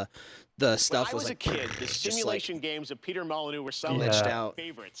all the stuff was like. When I was a kid, the simulation games of Peter Molyneux were some of my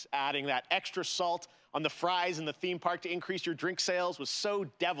favorites. Adding that extra salt on the fries in the theme park to increase your drink sales was so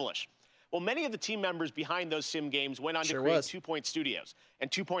devilish. Well, many of the team members behind those sim games went on to create 2 Point Studios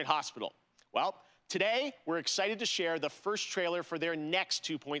and 2 Point Hospital. Well, today we're excited to share the first trailer for their next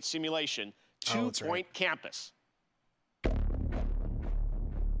 2 Point simulation, 2 Point Campus.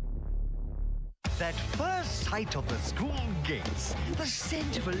 That first sight of the school gates, the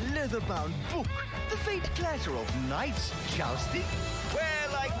scent of a leather-bound book, the faint clatter of knights jousting.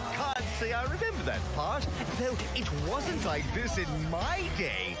 Well, I can't say I remember that part, though it wasn't like this in my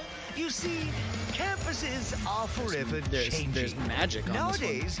day. You see, campuses are forever changing. There's magic on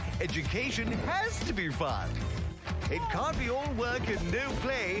Nowadays, this one. Education has to be fun. It can't be all work and no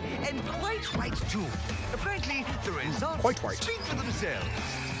play, and quite right too. Frankly, the results speak for themselves.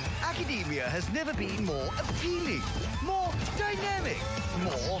 Academia has never been more appealing, more dynamic,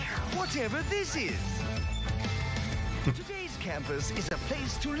 more whatever this is. Today's campus is a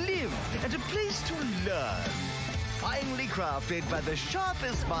place to live and a place to learn. Finely crafted by the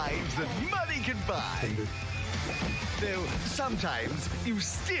sharpest minds that money can buy. Though sometimes you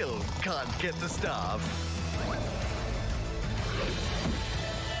still can't get the staff.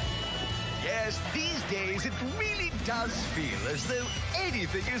 Yes, these days it really does feel as though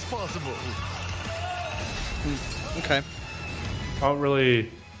anything is possible. Okay.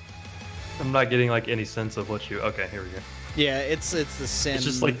 I'm not getting like any sense of what you. Okay, here we go. Yeah, it's the Sim. It's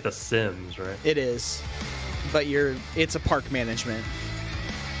just like the Sims, right? It is, but it's a park management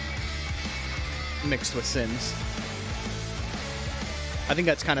mixed with Sims. I think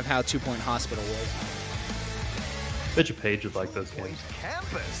that's kind of how 2 Point Hospital was. Bet you Paige would like those games.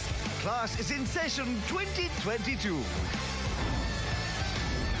 Campus. Class is in session 2022.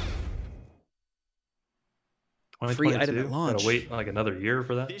 Free item at launch. Gotta wait like another year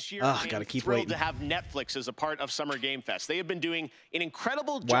for that. This year, gotta keep waiting. To have Netflix as a part of Summer Game Fest. They have been doing an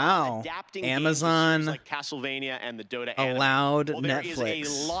incredible job adapting Amazon games like Castlevania and the Dota allowed anime. Well, Netflix there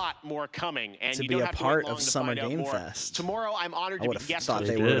is a lot more coming, and to you be don't a have part to wait long of Summer to find Game out Fest. Tomorrow, I'm honored to be guest thought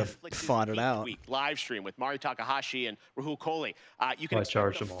they would have fought it out. Live stream with Mario Takahashi and Rahul Kohli. You can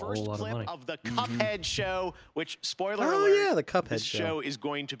charge expect them the first clip of the Cuphead show, which spoiler alert. Oh yeah, the Cuphead this show is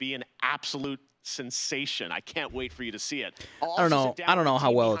going to be an absolute sensation. I can't wait for you to see it. I don't know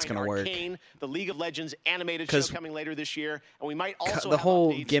how well it's going to work. The League of Legends animated show coming later this year, and we might also the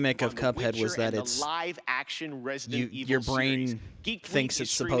whole gimmick of Cuphead was that it's live action Resident Evil your brain thinks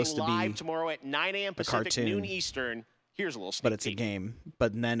it's supposed to be tomorrow at 9 a.m. Pacific, noon Eastern. Here's a little sneak but it's a game.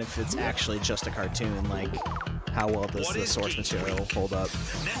 But then if it's actually just a cartoon, like how well does the source material hold up.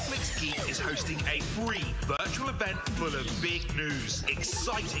 Netflix Geek is hosting a free virtual event full of big news,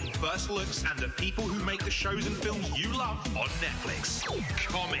 exciting first looks, and the people who make the shows and films you love on Netflix.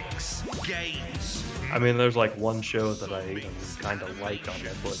 Comics, games. I mean, there's like one show that I even kind of like on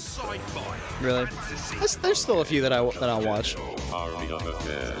Netflix. So. Really? There's still a few that I'll watch.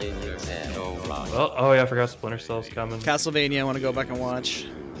 Oh yeah, I forgot Splinter Cell's coming. Castlevania, I want to go back and watch.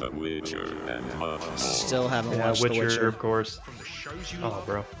 Still haven't watched Witcher, The Witcher, of course. Oh,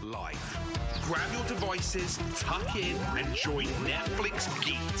 bro. Grab your devices, tuck in, and join Netflix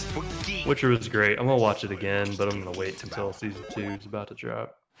Geek for Geek. Witcher was great. I'm gonna watch it again, but I'm gonna wait until season 2 is about to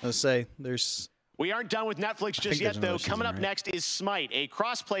drop. Let's say there's. We aren't done with Netflix just yet, though. Coming up next is Smite, a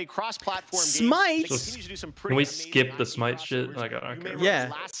cross-play, cross-platform Smite? game. Can we skip the Smite shit? Like, I don't care.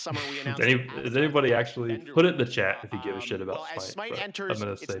 Yeah. Does anybody actually put it in the chat if you give a shit about Smite? As Smite enters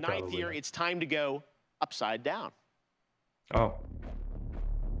its 9th year, it's time to go upside down. Oh.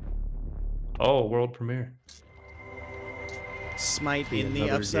 Oh, world premiere. Smite in the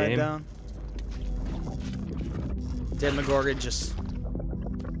upside down. Dead McGorgon just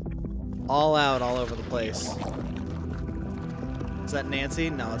all out all over the place. Is that Nancy?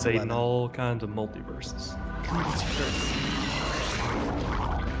 No, it's in all kinds of multiverses.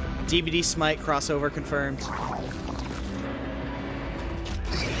 DBD Smite crossover confirmed.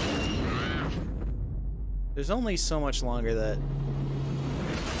 There's only so much longer that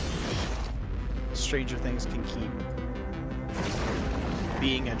Stranger Things can keep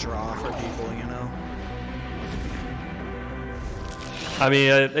being a draw for people, you know? I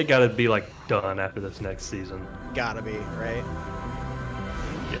mean, they gotta be like done after this next season. Gotta be, right?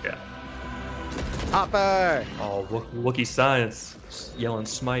 Yeah. Hopper! Oh, Wookiee Science yelling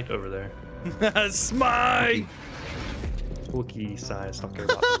Smite over there. Smite! Wookiee Science, don't care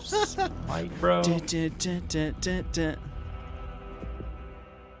about Smite, bro. The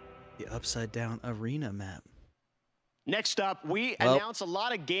upside down arena map. Next up, we announce a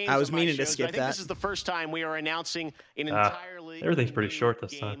lot of games. I was meaning to skip that. I think this is the first time we are announcing an entirely everything's pretty short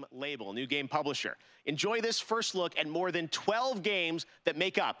this time. Label, new game publisher. Enjoy this first look at more than 12 games that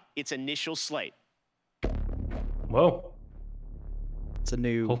make up its initial slate. Whoa. It's a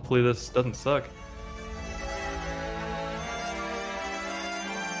new. Hopefully this doesn't suck.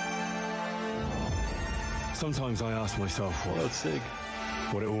 Sometimes I ask myself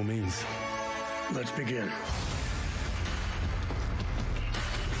what it all means. Let's begin.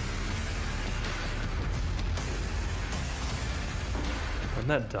 Isn't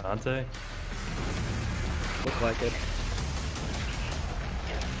that Dante? Look like it.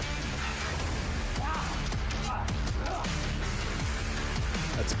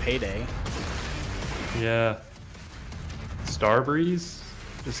 That's Payday. Yeah. Starbreeze?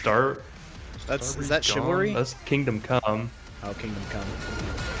 Is that Chivalry? That's Kingdom Come. Oh, Kingdom Come.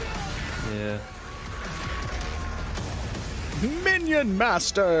 Yeah. Minion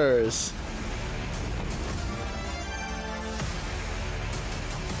Masters!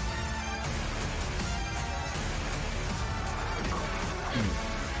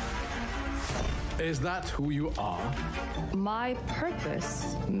 Is that who you are? My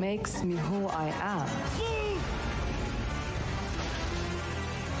purpose makes me who I am.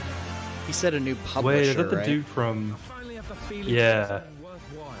 He said a new publisher, Wait, is that the right? dude from... Yeah.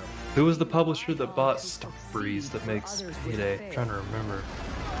 Who was the publisher that bought Starbreeze that makes Payday? I'm trying to remember.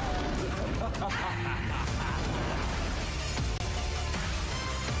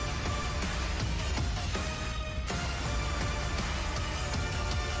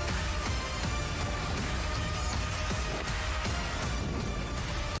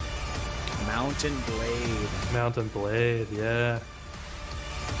 Mountain Blade. Mountain Blade, yeah.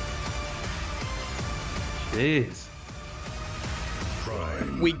 Jeez.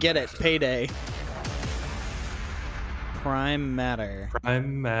 We get it. Payday. Prime Matter.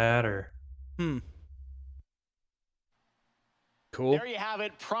 Prime Matter. Cool. There you have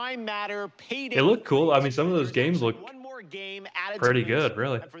it. Prime Matter, Payday. It looked cool. I mean, some of those games look game added pretty good,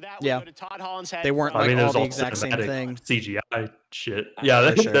 really. Yeah. They weren't like all the exact same thing. CGI shit. Yeah,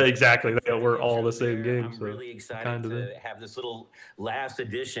 exactly. They were all the same game. I'm really excited to have this little last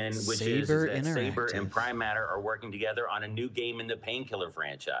edition, which is that Saber and Prime Matter are working together on a new game in the Painkiller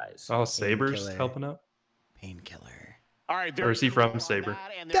franchise. Oh, Saber's helping out? Painkiller. All right, or is he from Saber?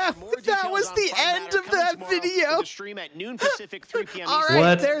 That was the end of that video. Stream at noon Pacific, 3 p.m. All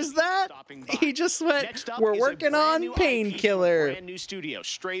right, there's that. He just went, we're working on Painkiller. Brand new studio,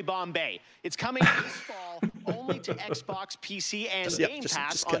 Stray Bombay. It's coming this fall only to Xbox, PC, and Game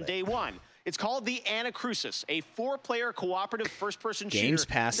Pass on day one. It's called the Anacrusis, a 4-player cooperative first-person shooter. Games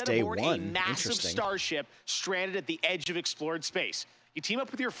past day one. A massive starship stranded at the edge of explored space. You team up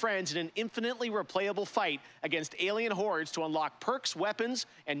with your friends in an infinitely replayable fight against alien hordes to unlock perks, weapons,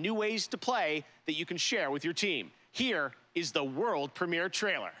 and new ways to play that you can share with your team. Here is the world premiere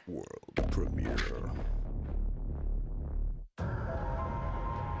trailer. World premiere.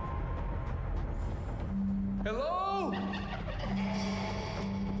 Hello?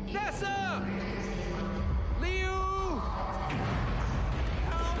 NASA! Liu!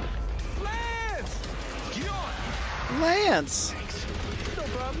 Lance! Lance! No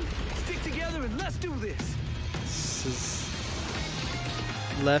problem. Stick together and let's do this. This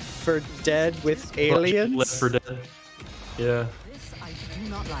is Left 4 Dead with aliens? Left 4 Dead. Yeah.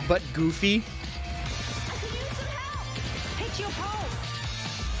 But goofy.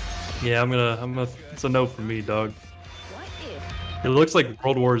 Yeah, I'm gonna. It's a no for me, dog. It looks like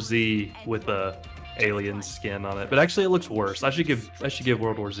World War Z with a alien skin on it, but actually it looks worse. I should give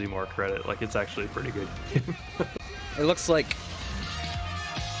World War Z more credit. Like, it's actually pretty good. It looks like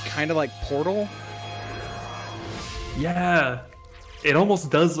kind of like Portal. Yeah, it almost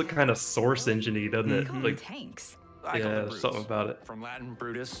does look kind of Source Engine-y, doesn't it? Like tanks. Yeah, there's something about it. From Latin,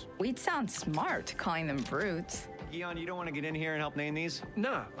 Brutus. We'd sound smart calling them brutes. Eon, you don't want to get in here and help name these?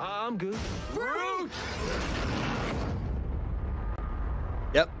 Nah, I'm good. Brute!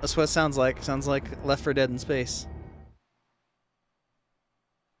 Yep, that's what it sounds like. Sounds like Left 4 Dead in space.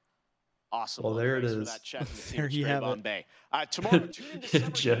 Awesome. Well, there it is. There you have it. Tomorrow,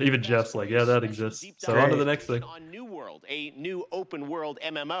 even Jeff's like, yeah, that exists. So on to the next thing. On New World, a new open world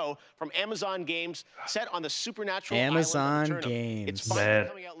MMO from Amazon Games, set on the supernatural Amazon island of Games. It's Man,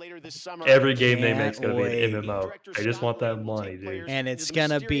 coming out later this summer. every game they make is gonna be an MMO. I just want that money, dude. And it's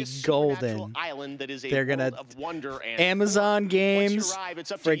gonna be golden. They're gonna Amazon Games,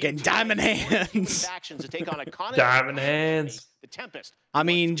 friggin' Diamond Hands. Diamond Hands. The Tempest. I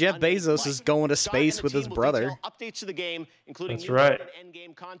mean, Jeff Bezos is going to space with his brother. Updates to the game, including That's right.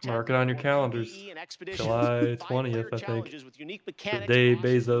 Mark it on your calendars. July 20th, I think. The day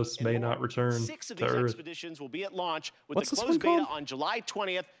Bezos may not return to Earth. Expeditions will be at launch with What's the this closed one beta called? on July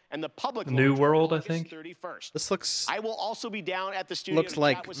 20th and the public New launch World, on I think. August 31st. This looks. I will also be down at the studio Looks to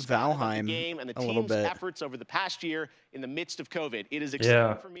like chat with Scott about the Valheim game and the a little team's bit. efforts over the past year in the midst of COVID. It is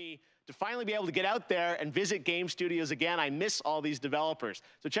exciting for me to finally be able to get out there and visit game studios again. I miss all these developers.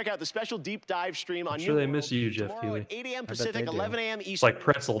 So check out the special deep dive stream on I'm sure they miss you, Jeff Keighley. 8 a.m. Pacific, 11 a.m. Eastern. It's like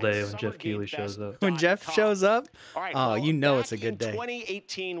Pretzel Day when Jeff Keighley shows up. When Jeff shows up, All right, oh, you know it's a good day.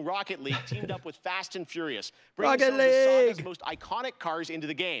 2018, Rocket League teamed up with Fast and Furious, bringing Rocket some of the saga's League! most iconic cars into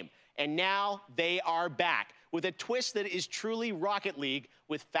the game. And now they are back with a twist that is truly Rocket League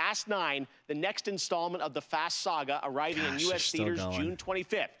with Fast 9, the next installment of the Fast saga, arriving in U.S. theaters June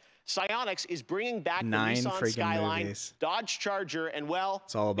 25th. Psyonix is bringing back the 9 Nissan freaking Skyline, movies. Dodge Charger, and, well,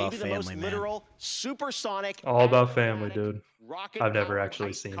 It's all about maybe the most family, man. literal, supersonic, All about family, dude. rocket I've never powered actually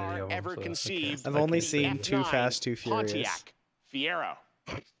hype seen car any of them. ever So conceived. I've only the seen Too F9 Fast, Too Furious. Pontiac Fiero.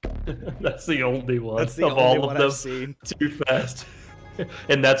 That's the only one That's the of only all one of them. I've seen. Too Fast.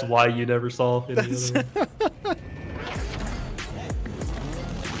 And that's why you never saw any other one.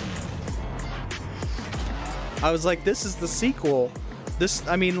 I was like, this is the sequel. This,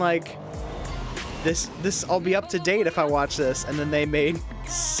 I mean, like, this, I'll be up to date if I watch this. And then they made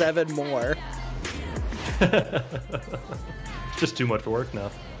 7 more. It's just too much work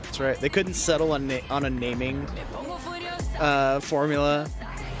now. That's right. They couldn't settle on a naming formula.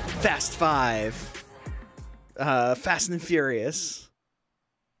 Fast 5. Fast and Furious.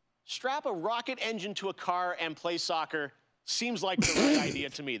 Strap a rocket engine to a car and play soccer. Seems like the right idea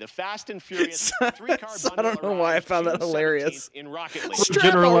to me. The Fast and Furious 3-car bundle. I don't know why I found that hilarious. In Rocket League.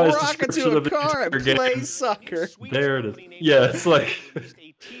 Strap a rocket to a car and play soccer. There it is. Yeah, it's like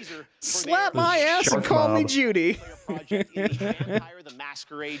slap my ass and call me Judy. Vampire the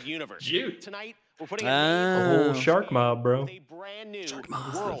Masquerade universe. Tonight we're putting a whole shark mob, bro. a brand new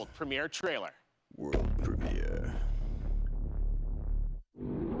world premiere trailer. World premiere.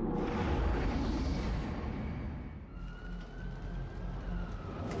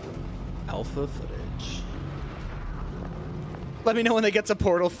 Alpha footage. Let me know when they get to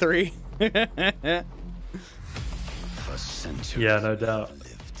Portal 3. Yeah, no doubt.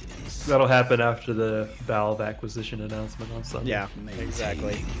 That'll happen after the Valve acquisition announcement on Sunday. Yeah,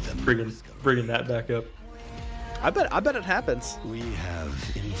 exactly. Bringing that back up. I bet it happens. We have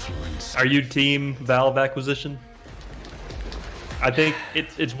influence. Are you team Valve acquisition? I think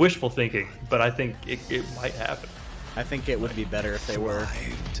it's wishful thinking, but I think it might happen. I think it would be better if they were.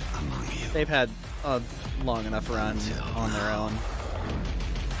 They've had a long enough run on their own.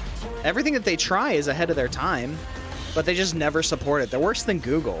 everything that they try is ahead of their time, but they just never support it. They're worse than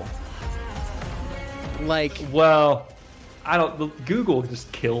Google. Like, well, Google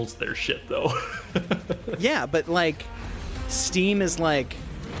just kills their shit though. Yeah, but like Steam is like,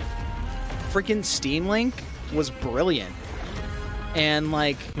 freaking Steam Link was brilliant. And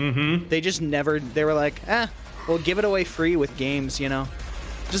like, they just never, they were like, we'll give it away free with games, you know?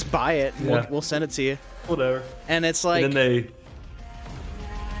 Just buy it, and we'll send it to you. Whatever. And it's like... And then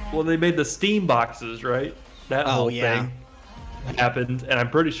they made the Steam boxes, right? That whole thing happened, and I'm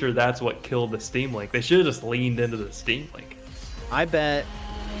pretty sure that's what killed the Steam Link. They should have just leaned into the Steam Link. I bet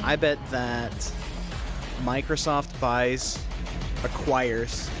that Microsoft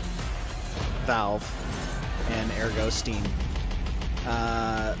acquires Valve and ergo Steam.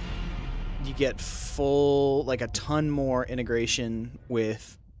 You get full, like a ton more integration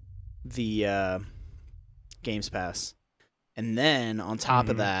with the Games Pass. And then on top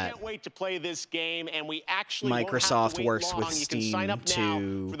of that, can't wait to play this game, and we actually Microsoft works with Steam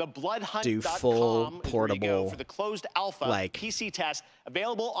to do full portable, for the closed alpha PC test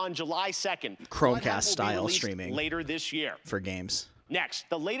available on July 2nd. Chromecast style streaming later this year for games. Next,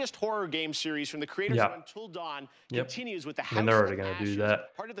 the latest horror game series from the creators of Until Dawn continues with the House and they're already going to do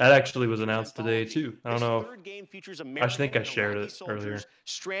that. That actually was announced today too. I don't know. I think I shared it earlier.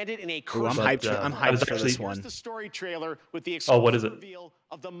 Stranded in a I'm hyped for this one. The story trailer with the what is it? reveal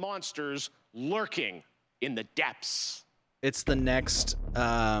of the monsters lurking in the depths. It's the next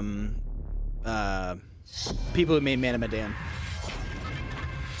people who made Man of Medan.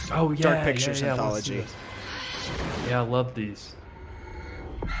 Oh yeah, Dark Pictures anthology. Yeah, I love these.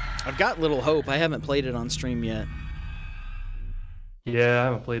 I've got Little Hope. I haven't played it on stream yet. Yeah, I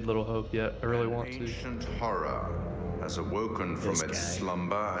haven't played Little Hope yet. I really want to. Ancient horror has awoken from its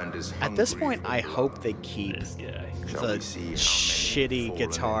slumber and is at this point, I hope they keep the shitty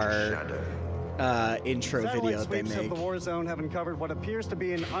guitar intro video they make. Of the war zone have uncovered what appears to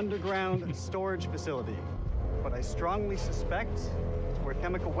be an underground storage facility, but I strongly suspect it's where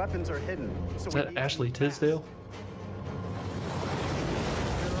chemical weapons are hidden. So is that Ashley Tisdale?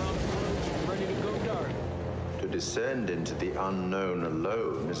 To descend into the unknown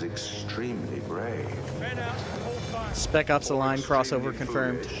alone is extremely brave. Spec Ops Align crossover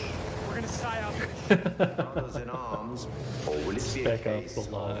confirmed. We're gonna psyop in arms, or will it be Spec Ops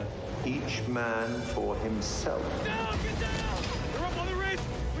Align. Each man for himself. Get down! They're up on the ridge!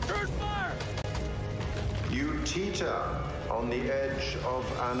 Return fire! You teeter on the edge of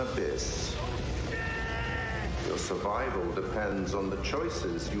an abyss. Your survival depends on the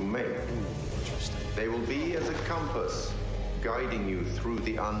choices you make. They will be as a compass, guiding you through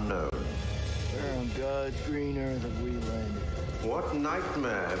the unknown. Where on God's green earth have we landed? What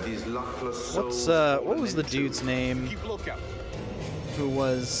nightmare have these luckless souls what was the dude's name? Who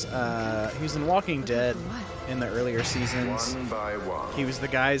was he was in Walking Dead in the earlier seasons. One by one, he was the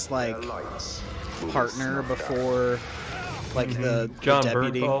guy's like partner before, like the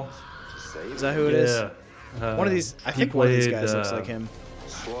deputy. Bernthal. Is that who it is? One of these. I think one of these guys looks like him.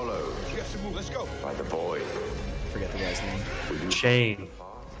 Swallowed by the void. Forget the guy's name. Shane.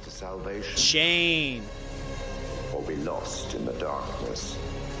 To salvation. Shane. Or be lost in the darkness.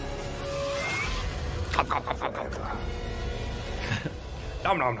 Forever.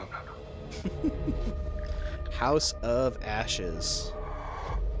 Nom nom nom nom. House of Ashes.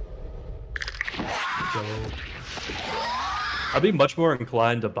 I'd be much more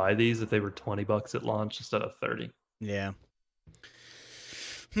inclined to buy these if they were $20 at launch instead of 30. Yeah.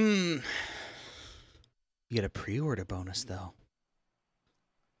 You get a pre-order bonus though.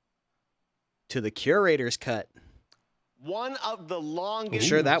 To the Curator's Cut. One of the longest,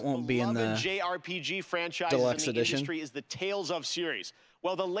 sure that won't be in the JRPG franchise deluxe in the edition industry is the Tales of series.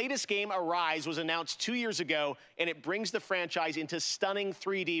 Well, the latest game, Arise, was announced 2 years ago, and it brings the franchise into stunning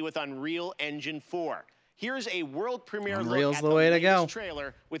 3D with Unreal Engine 4. Here's a world premiere Unreal's look the at way the to go.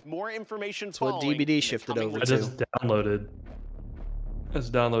 trailer with more information. That's what DBD shifted over to. I just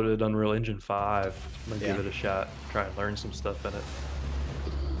downloaded Unreal Engine 5. I'm gonna give it a shot. Try and learn some stuff in it.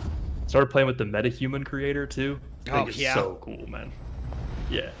 Started playing with the MetaHuman creator too. I think it's so cool, man.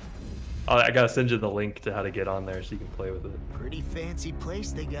 Yeah. I gotta send you the link to how to get on there so you can play with it. Pretty fancy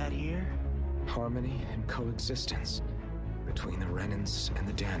place they got here. Harmony and coexistence between the Renans and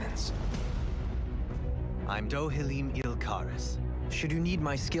the Danans. I'm Dohalim Ilkaris. Should you need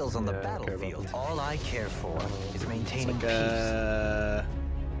my skills on the battlefield, all I care for is maintaining peace.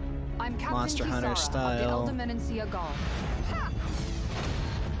 I'm Captain Monster Hunter Kisara style. of the Elder Gaul.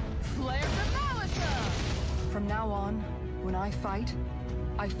 Flare the Malisa! From now on, when I fight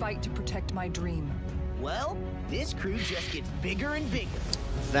to protect my dream. Well, this crew just gets bigger and bigger.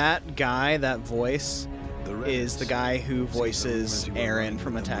 That guy, that voice, is the guy who voices Eren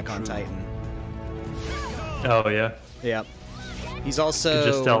from Attack on Titan. Oh yeah. Yep. He's also. You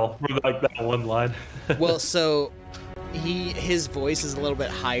can just tell from like that one line. Well, so his voice is a little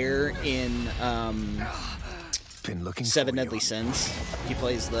bit higher in Seven Deadly Sins. He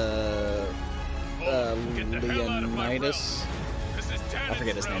plays the Leonidas. I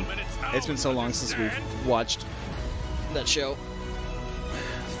forget his name. It's been so long since we've watched that show.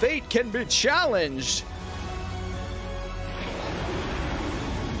 Fate can be challenged.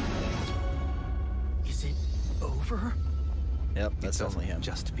 Is it over? Yep, that's only him.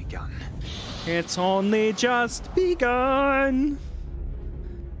 Just begun. It's only just begun.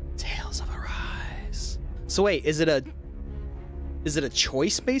 Tales of Arise. So wait, is it a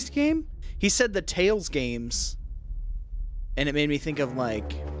choice-based game? He said the Tales games, and it made me think of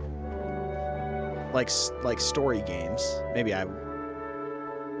like story games. Maybe I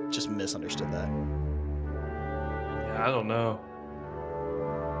just misunderstood that. Yeah, I don't know.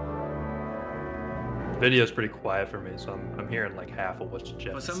 The video's pretty quiet for me, so I'm hearing like half of what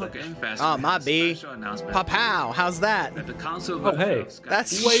Jeff is saying. Oh, my B. Pow, how's that? Oh, hey,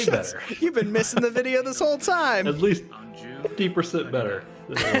 that's way better. You've been missing the video this whole time. At least 50% better.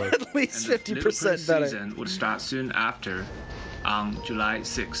 At least 50% better. Season would start soon after, on July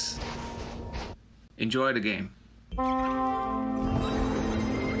 6th. Enjoy the game.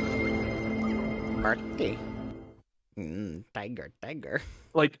 Birthday. Tiger.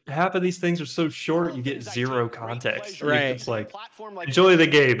 Like, half of these things are so short, you get zero context. Right. It's like, enjoy the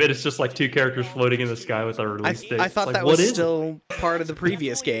game, and it's just like two characters floating in the sky with a release date. I thought like, that was still part of the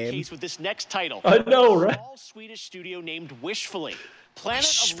previous game. With this next title, I know, right? A Swedish studio named Wishfully.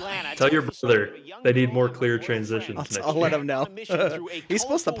 Planet of Lana. Tell your brother they need more clear transitions. I'll let him know. He's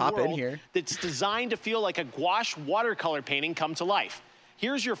supposed to pop in here. That's designed to feel like a gouache watercolor painting come to life.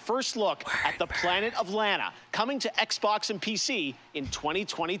 Here's your first look at the Planet of Lana, coming to Xbox and PC in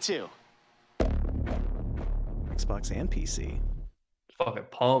 2022. Xbox and PC. Fucking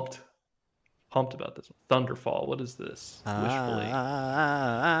pumped about this one. Thunderfall. What is this? Wishfully.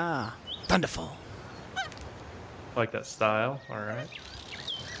 Thunderfall. I like that style. All right.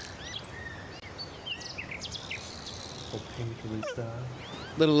 Little painterly style.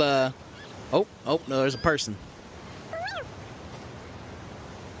 Little oh no, there's a person.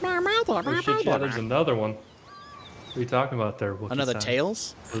 Oh shit, yeah, there's another one. What are you talking about there? Another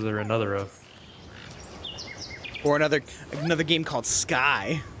Tales? Was there another of? Or another game called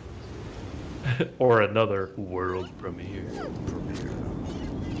Sky. Or another world premiere.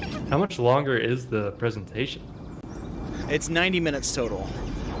 How much longer is the presentation? It's 90 minutes total.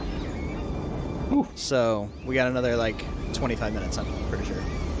 Ooh. So we got another like 25 minutes, I'm pretty sure.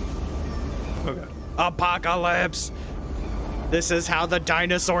 Okay. Apocalypse! This is how the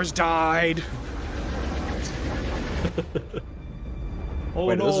dinosaurs died! Oh,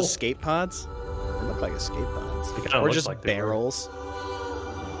 wait, no. Are those escape pods? They look like escape pods. Or just like barrels.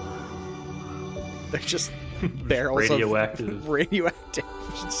 They're just barrels radioactive. of radioactive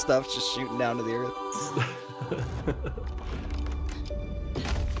stuff just shooting down to the earth.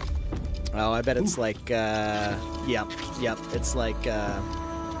 Oh, I bet it's like, yep, it's like,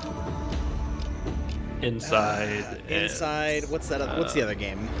 Inside. What's that? What's the other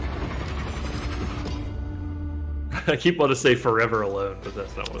game? I keep wanting to say Forever Alone, but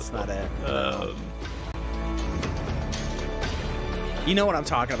that's not what it's not it. You know what I'm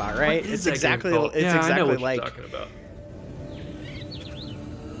talking about, right? It's exactly. It's exactly I know what like. You're talking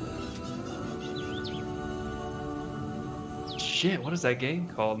about. Shit, what is that game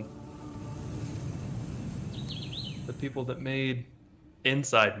called? The people that made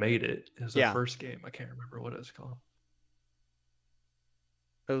Inside made it. It was the first game. I can't remember what it was called.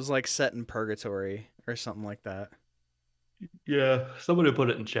 It was like set in purgatory or something like that. Yeah, somebody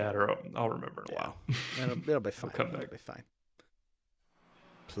put it in chat, or I'll remember in a while. It'll be fine. Come back. It'll be fine.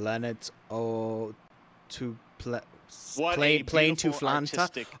 Planet O to Plane to Flanta.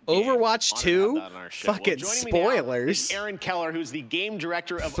 Overwatch 2? Fucking spoilers. Aaron Keller, who's the game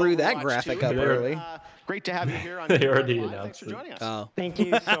director of Threw that Overwatch graphic 2. up early. Great to have you here on They already announced it. Oh. Thank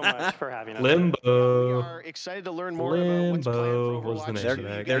you so much for having us. Limbo. We are excited to learn more about what's planned for was the Overwatch. name of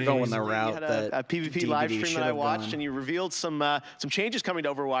that They're game. going the route had that a PvP DVD live stream that I should have watched, gone. and you revealed some changes coming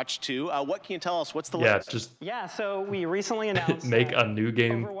to Overwatch 2. What can you tell us? What's the latest? Yeah, so we recently announced make a new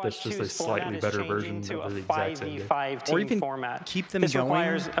game Overwatch that's just a 2's slightly format is better changing version to of a the exact same game. 5v5 team Or even format. keep them this going.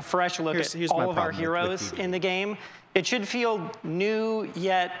 requires a fresh look Here's at my all of our problem with heroes in the game, It should feel new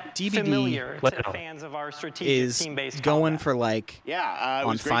yet familiar to fans of our strategic team-based going combat. for like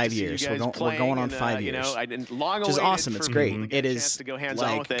on 5 years. We're going on 5 years, which is awesome. It's great. It is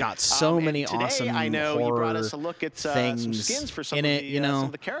like got so many awesome horror things in it. You know, some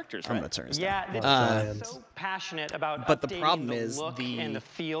of the characters. I'm gonna turn this down. Yeah, so passionate about but the problem the is look and the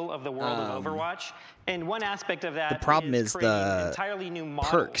feel of the world of Overwatch. And one aspect of that the problem is the entirely new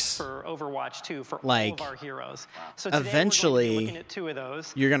models for Overwatch 2 for all of our heroes. So eventually, at 2 of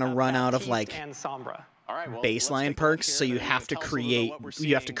those, you're gonna run out of like Sombra. baseline perks, so you have to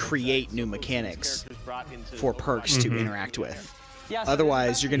create new mechanics for perks to interact with. Yeah, so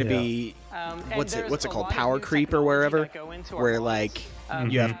otherwise, you're going to be what's it called, power creep or wherever, where like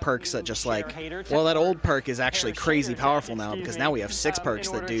you have perks that just like, well, that old perk is actually crazy powerful now because now we have 6 perks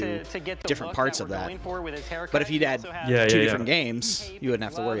that do different parts of that. But if you'd add 2 different games, you wouldn't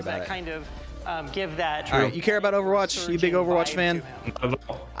have to worry about it. Give that. All right, you care about Overwatch? You a big Overwatch fan?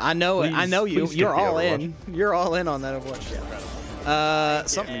 I know it. I know you. You're all in. You're all in on that Overwatch.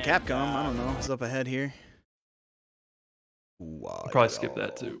 Something in Capcom. I don't know. It's up ahead here. I'll probably skip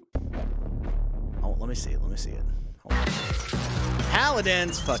that too. Oh, let me see it. Let me see it. Hold on.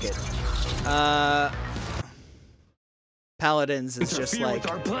 Paladins. Fuck it. Paladins is just like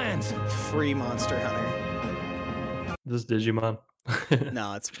free Monster Hunter. This is Digimon.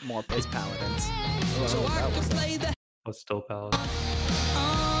 No, it's Paladins. Oh, still Paladins.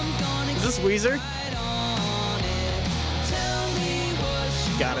 Is this Weezer?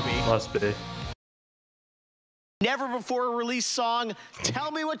 Gotta be. Must be. Never before released song, Tell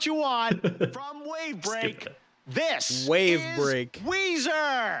Me What You Want from Wavebreak. This Wavebreak. is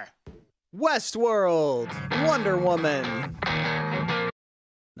Weezer. Westworld. Wonder Woman.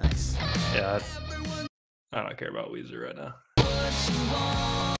 Nice. Yeah, I don't care about Weezer right now.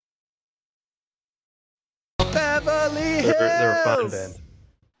 Beverly Hills. They're a fun band,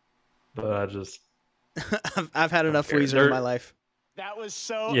 but I just I've had enough Weezer in my life. That was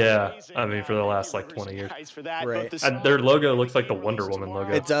so amazing. I mean, for the last like 20 years. For that. Right. Their logo looks like the Wonder Woman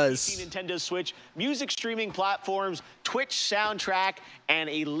logo. It does. Nintendo Switch, music streaming platforms, Twitch soundtrack, and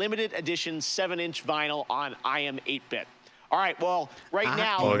a limited edition 7-inch vinyl on IM 8-bit. All right, well,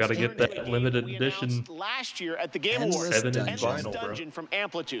 now... Oh, I gotta get that limited edition. Last year at the Game Awards, Endless Dungeon from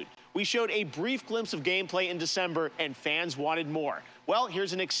Amplitude. We showed a brief glimpse of gameplay in December, and fans wanted more. Well,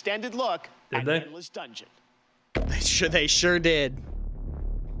 here's an extended look at Endless Dungeon. They sure did.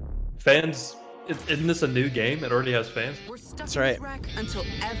 Fans, isn't this a new game? It already has fans. That's right. Until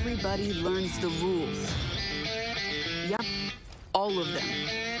everybody learns the rules. Yep, all of them.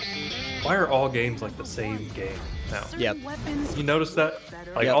 Why are all games like the same game now? Yep. You notice that?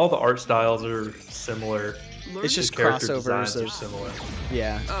 Like all the art styles are similar. It's just character crossovers designs are similar.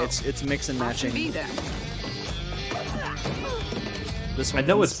 Yeah, it's mix and matching. This I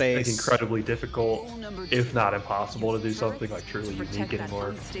know it's like incredibly difficult, if not impossible, to do something like truly unique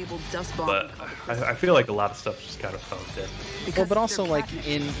anymore. But I feel like a lot of stuff is just kind of phoned in. Well, but also like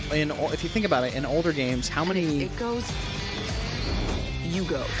in if you think about it, in older games, how many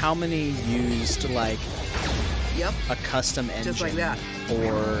how many used like a custom engine just like that.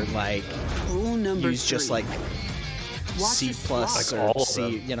 Or like Rule number use just 3. like C+ or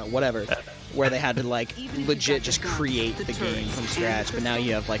C, whatever, where they had to like legit just create the game from scratch. But now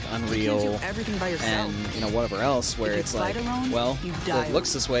you have like Unreal and whatever else, where it's like, well, it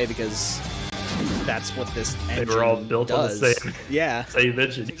looks this way because that's what this engine They were all built does. on the same, same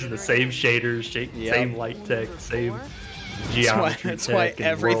engine, using the same shaders, same light tech, same geometry. That's why tech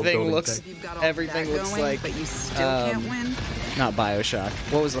everything and looks like but you still can't win. Not BioShock.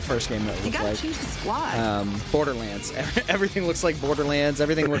 What was the first game that looked like? Change the squad. Borderlands. Everything looks like Borderlands.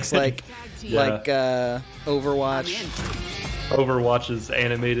 Everything looks like Overwatch. Overwatch's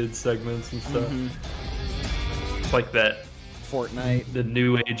animated segments and stuff. It's like that Fortnite, the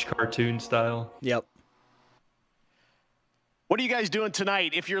new age cartoon style. Yep. What are you guys doing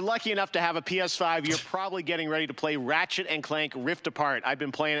tonight? If you're lucky enough to have a PS5, you're probably getting ready to play Ratchet & Clank Rift Apart. I've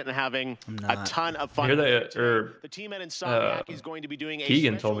been playing it and having a ton of fun. The team at Insomniac is going to be doing a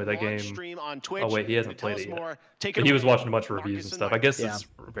Keegan told me that game. Stream on Twitch. Oh wait, he hasn't played it yet. But he was watching a bunch of reviews and stuff. I guess it's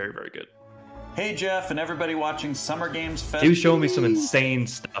very, very good. Hey Jeff and everybody watching Summer Games Fest. He was showing me some insane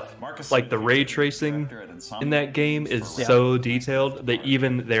stuff. Like the ray tracing in that game is so detailed that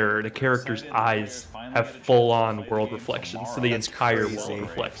even the characters' eyes have full-on world reflections. So the entire world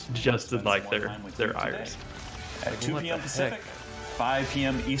reflects just in like their iris. At 2 p.m. Pacific, 5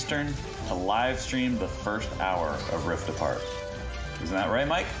 p.m. Eastern, to live stream the first hour of Rift Apart. Isn't that right,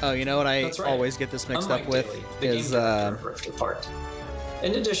 Mike? Oh, you know what I always get this mixed up with is Rift Apart.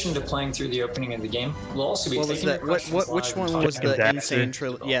 In addition to playing through the opening of the game, we'll also be taking which one was the insane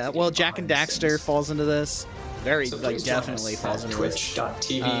trilogy? Yeah, well, Jak and Daxter falls into this. Very, like, definitely falls into this.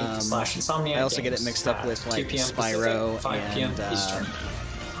 Twitch.tv/Insomniac. I also get it mixed up with, like, Spyro and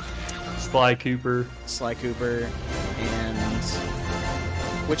Sly Cooper. And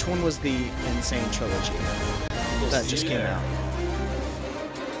which one was the insane trilogy that just came out?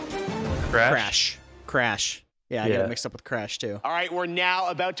 Crash. Yeah, I get it mixed up with Crash too. All right, we're now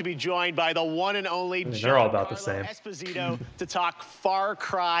about to be joined by the one and only they're all about the same. Esposito to talk Far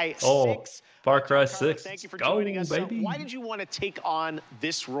Cry 6. Oh, Far Cry 6. Thank you for joining us. Baby. So why did you want to take on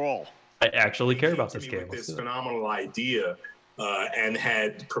this role? I actually care about this game. This phenomenal idea and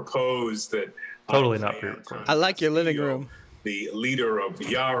had proposed that. Totally not pre-recorded. I like your living room. The leader of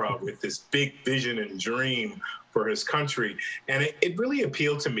Yara with this big vision and dream for his country. And it really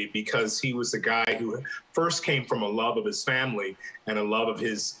appealed to me because he was a guy who first came from a love of his family and a love of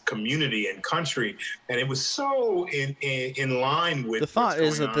his community and country. And it was so in line with the thought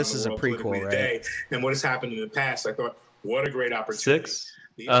is that this is a prequel, right? And what has happened in the past. I thought, what a great opportunity. 6?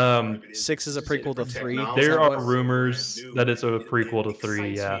 6 is a prequel to 3. There are rumors that it's a prequel to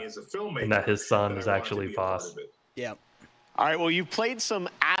 3, yeah. And that his son is actually Voss. Yeah. All right, well, you've played some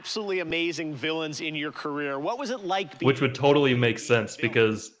absolutely amazing villains in your career. What was it like being... Which would totally make sense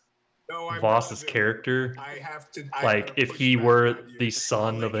because Voss's character, like, if he were the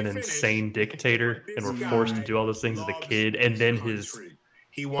son of an insane dictator and were forced to do all those things as a kid, and then his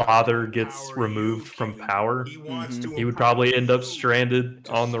father gets removed from power, he would probably end up stranded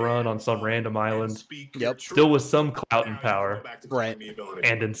on the run on some random island. Yep. Still with some clout and power. Right.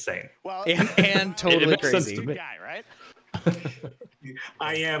 And insane. Well, and totally it makes crazy. Sense to me. Guy, right?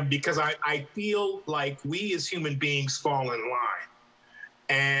 I am, because I feel like we as human beings fall in line.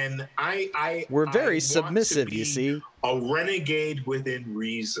 And we're very submissive, you see. A renegade within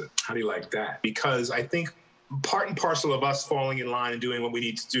reason. How do you like that? Because I think part and parcel of us falling in line and doing what we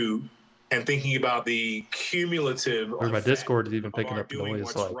need to do and thinking about the cumulative or my Discord is even picking up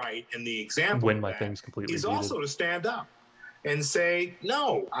noise like right, and the example when my thing's completely is muted. Also to stand up and say,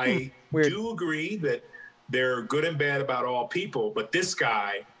 no, I do agree that there are good and bad about all people, but this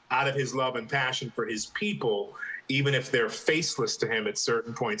guy, out of his love and passion for his people, even if they're faceless to him at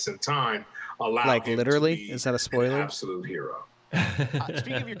certain points in time, allow like him literally to be is that a spoiler? An absolute hero.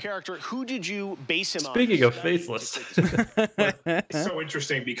 Speaking of your character, who did you base him on? Speaking of faceless. It's so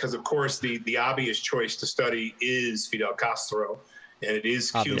interesting because, of course, the obvious choice to study is Fidel Castro, and it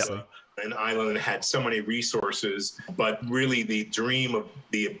is Cuba, an island that had so many resources, but really the dream of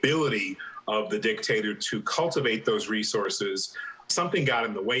the ability of the dictator to cultivate those resources, something got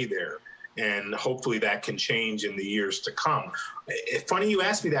in the way there. And hopefully that can change in the years to come. It's funny you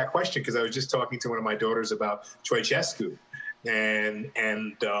asked me that question because I was just talking to one of my daughters about Ceausescu and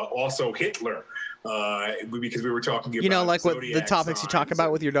also Hitler, because we were talking about, you know, like what the topics you talk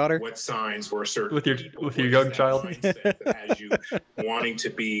about with your daughter. What signs were certain with your young child as you wanting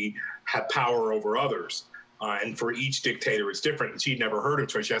to have power over others. And for each dictator, it's different. She'd never heard of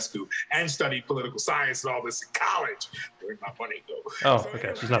Ceausescu and studied political science and all this in college. Where'd my money go? Oh,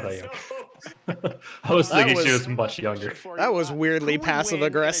 okay. She's not that young. I was thinking she was much younger. That was weirdly passive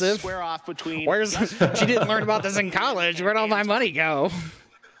aggressive. She didn't learn about this in college. Where'd all my money go?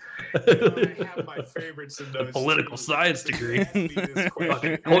 I have my favorites in those. A political science degree.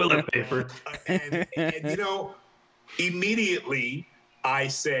 Toilet paper. And you know, immediately I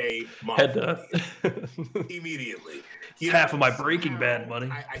say money. Immediately. Half of my Breaking Bad money.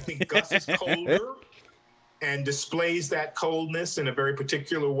 I think Gus is colder and displays that coldness in a very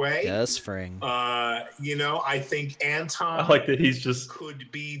particular way. Yes, Frank. You know, I think Anton I like that he's just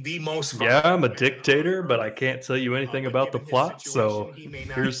could be the most yeah, I'm a dictator, but I can't tell you anything about the plot, so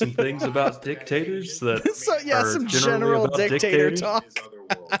here's some things about dictators that are some general dictator talk.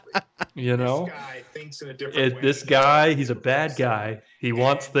 You know, this guy, he's a bad guy. He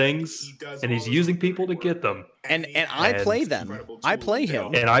wants things, and he's using people to get them. And I play them. I play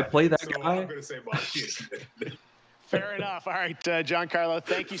him. And I play that guy. Fair enough. All right, Giancarlo,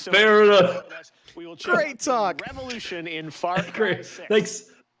 thank you so Fair much. enough. We will Great talk. Revolution in Far Cry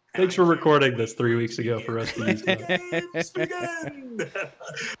 6. Thanks for recording this 3 weeks ago for us to use.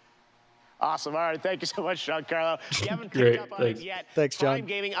 Awesome. All right. Thank you so much, Giancarlo. You haven't Great. picked up on it yet. Thanks, John. Prime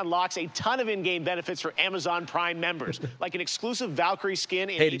Gaming unlocks a ton of in-game benefits for Amazon Prime members, like an exclusive Valkyrie skin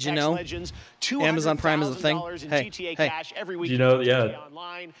in Hey, did you know Legends, Amazon Prime is a thing? $200,000 in GTA Hey. cash every week. You know, yeah.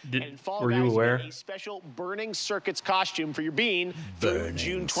 Online. Were you aware? A special Burning Circuits costume for your bean through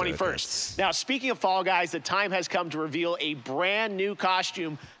June 21st. Now, speaking of Fall Guys, the time has come to reveal a brand new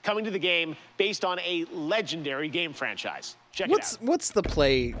costume coming to the game based on a legendary game franchise. What's the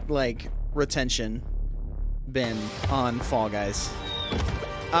play like retention been on Fall Guys?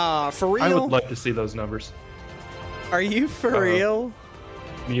 For real? I would like to see those numbers. Are you for real?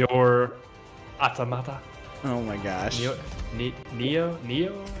 Nier Automata. Oh my gosh. Neo?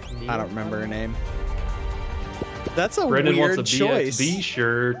 I don't remember her name. That's a Brendan weird wants a choice. BXB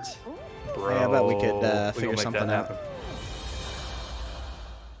shirt. Bro, yeah, I bet we could figure something out. Happen.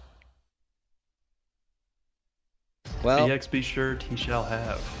 Well, BXB shirt he shall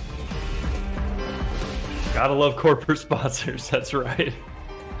have. Gotta love corporate sponsors, that's right.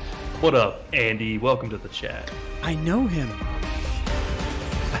 What up, Andy? Welcome to the chat. I know him.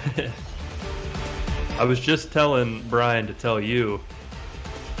 I was just telling Brian to tell you,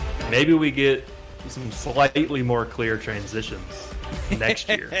 maybe we get some slightly more clear transitions next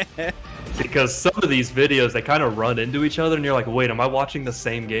year. Because some of these videos, they kind of run into each other and you're like, wait, am I watching the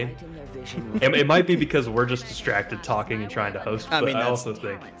same game? It might be because we're just distracted talking and trying to host, but I also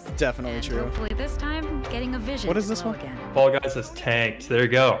think definitely true. Hopefully this time, getting a vision. What is this one? Again. Fall Guys has tanked. There you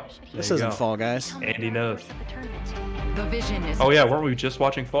go. This isn't Fall Guys. Andy knows. The vision is. Oh yeah, weren't we just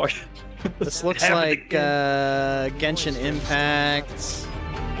watching Fall Guys? This looks like Genshin Impact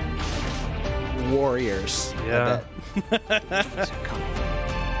Warriors. Yeah.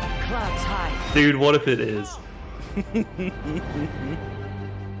 Clouds high. Dude, what if it is?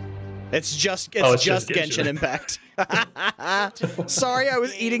 It's just Genshin Impact. Sorry, I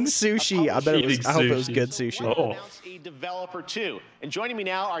was eating sushi. I hope it was good sushi. Oh. A developer too. And joining me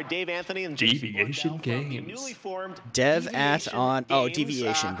now are Dave Anthony and Deviation Games. Newly formed Deviation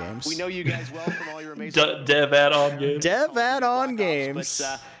Games. We know you guys well from all your amazing Dev add-on games. Dev add-on games.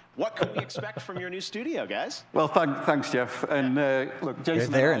 But, what can we expect from your new studio, guys? Well, thanks, Jeff. And look,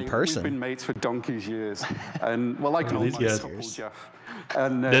 Jason there and in I, person. We've been mates for donkey's years, and well, like an old couple, Jeff.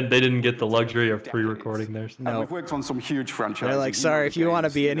 And they didn't get the luxury of pre-recording theirs. No, we've worked on some huge franchises. They're like, sorry, if you want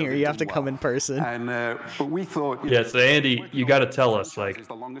to be in here, you have to come in person. And but we thought, yeah. So Andy, you got to tell us, like,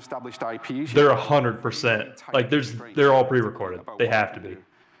 the long-established IPs. They're 100%. Like, they're all pre-recorded. They have to be.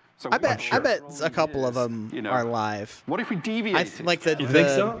 So I bet a couple of them are live. What if we deviate? Like the. You think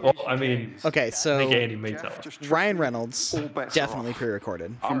so? Well, I mean. Okay, so. I think Andy may tell us. Ryan Reynolds definitely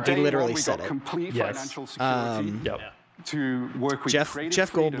pre-recorded. He literally said it. Complete financial Yes. security. Yep. To work with Jeff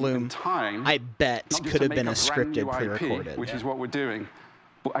Goldblum, time, I bet could have been a scripted pre-recorded, which is what we're doing.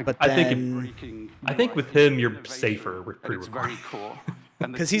 But I think with him you're safer with pre-recorded. It's very cool.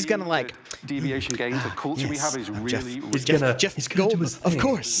 Because he's gonna like Deviation Games. The culture we have is really. Jeff Goldblum. Of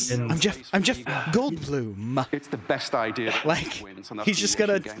course, I'm Jeff Goldblum. It's the best idea. Like he's just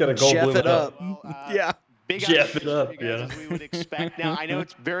gonna Jeff it up. Yeah. Big Jeff it up. Yeah. As we would expect. Now I know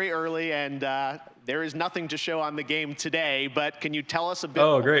it's very early and there is nothing to show on the game today, but can you tell us a bit?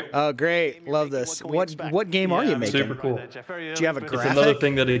 Oh, great. Oh, great. Love this. What game are you making? Super cool. Do you have a graphic? It's another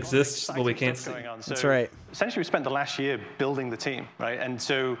thing that exists, but we can't see. That's right. Essentially, we spent the last year building the team, right? And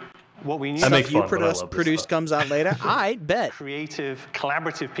so what we need stuff you produce comes out later. I bet. Creative,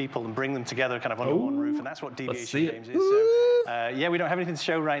 collaborative people and bring them together kind of under one roof, and that's what Deviation Games is. So, yeah, we don't have anything to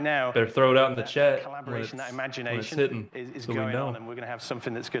show right now. Better throw it out in the chat. Collaboration, that imagination is going on, and we're going to have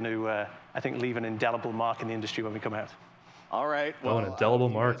something that's going to, I think, leave an indelible mark in the industry when we come out. All right. Well, an indelible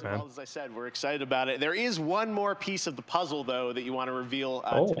mark, man. Well, as I said, we're excited about it. There is one more piece of the puzzle, though, that you want to reveal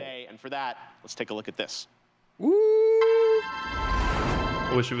today, and for that, let's take a look at this. Woo!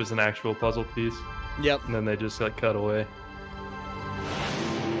 I wish it was an actual puzzle piece. Yep. And then they just got cut away.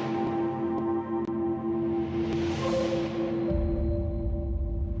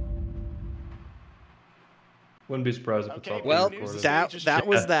 Wouldn't be surprised if it's all pre-recorded. That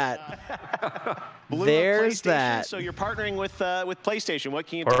was that. There's that. So you're partnering with PlayStation. What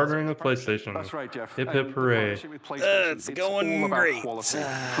can you partnering with PlayStation? That's right, Jeff. Hip hip hooray! It's going great.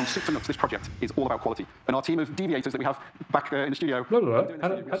 From soup to nuts, this project is all about quality. And our team of deviators that we have back in the studio. And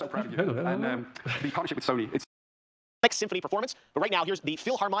the partnership with Sony. It's Sonic Symphony performance. But right now, here's the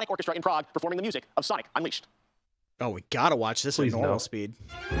Philharmonic Orchestra in Prague performing the music of Sonic Unleashed. Oh, we gotta watch this at normal speed.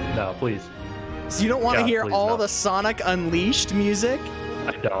 No, please. So you don't want to hear all the Sonic Unleashed music?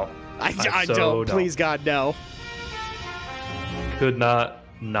 I don't. I don't. Please, God, no. Could not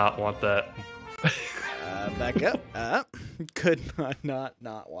want that. Back up. Could not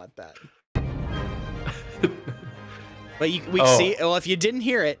want that. But we see. Well, if you didn't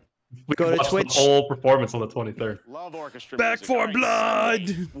hear it, go to Twitch. The whole performance on the 23rd. Love orchestra Back music. for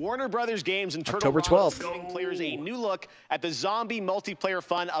blood. Warner Brothers Games and October 12th. giving players a new look at the zombie multiplayer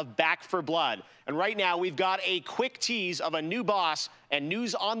fun of Back for Blood. And right now, we've got a quick tease of a new boss and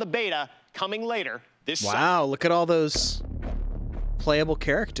news on the beta coming later this summer. Wow, look at all those playable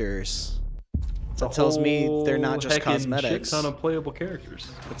characters. That tells me they're not just cosmetics. Shit ton of playable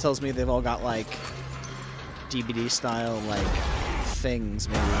characters. It tells me they've all got like DBD style like things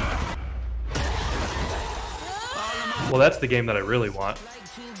maybe. Well, that's the game that I really want.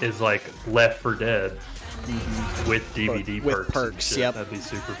 Is like Left 4 Dead with DVD with perks. Yep, that'd be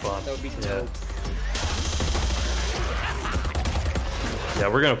super fun. That would be dope. Yeah,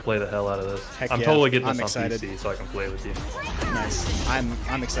 we're gonna play the hell out of this. Heck I'm yeah. totally getting this I'm on excited. PC so I can play with you. Nice.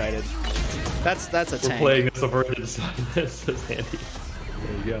 I'm excited. That's a We're tank. playing this over to decide this, says Andy.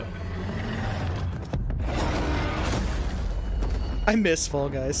 There you go. I miss Fall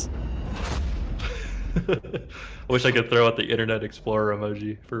Guys. I wish I could throw out the Internet Explorer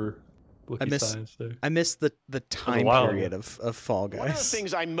emoji for Wookiee Science there. I miss the time period of Fall Guys. One of the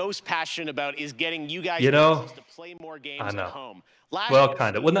things I'm most passionate about is getting you guys to play more games I know. at home. Well,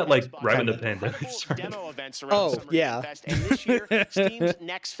 kind of. Wasn't that like right when the pandemic started? Demo events around Oh, Summer yeah. Game Fest, and this year, Steam's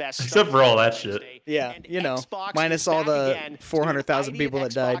Next Fest Except for all that shit. Yeah, you know, Xbox minus is all back the again 400,000 people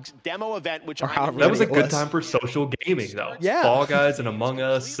that died. Demo event, which Or however That was a many it good was. time for social gaming, though. Yeah. Fall Guys and Among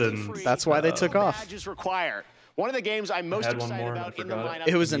Us, and That's why they took off. badges require. One of the games I'm most had one excited more and I about in the forgot lineup.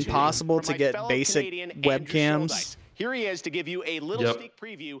 It was is impossible from to my get fellow basic Canadian Andrew webcams. Schuldice. Here he is to give you a little sneak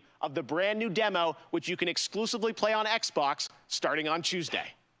preview of the brand new demo, which you can exclusively play on Xbox starting on Tuesday.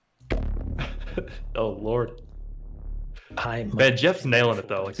 Oh Lord. Hi, Man, Jeff's nailing it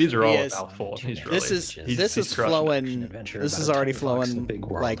though. Like these are all He a is. mouthful. He's really, This is crushing it. flowing. This is already flowing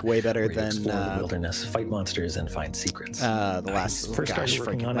like way better than the wilderness, fight monsters, and find secrets. the last. First Gosh, started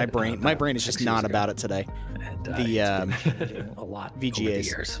working freaking, on my it, brain is just 6 years not ago. about it today. And, The it's been doing a lot over the VGAs.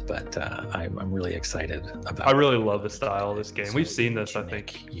 years, but I'm really excited about. I really love the style of this game. We've seen this, I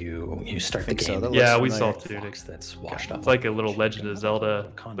think. You start the think so. game. That Yeah, looks we familiar. saw Tunic. That's washed up. It's like a little Legend of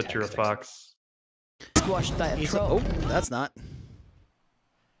Zelda, but you're a fox. Squashed by a He's troll. oh, that's not.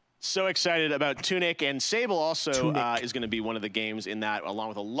 So excited about Tunic, and Sable also Tunic. is going to be one of the games in that, along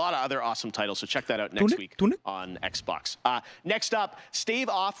with a lot of other awesome titles. So check that out next week on Xbox. Next up, Stave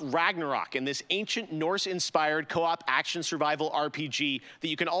Off Ragnarok, and this ancient Norse-inspired co-op action survival RPG that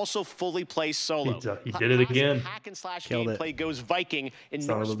you can also fully play solo. He did it again. Hack and slash Killed it. gameplay goes Viking in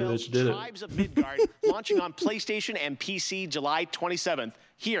Son of a Norsefeld's bitch did it. Tribes of Midgard, launching on PlayStation and PC July 27th.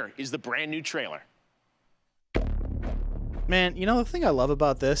 Here is the brand new trailer. Man, you know the thing I love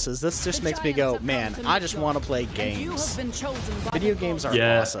about this is this just makes me go, man, I just want to play games. Video games are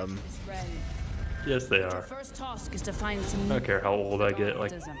Yeah. awesome. Yes, they are. First task is to find some I don't care how old I get.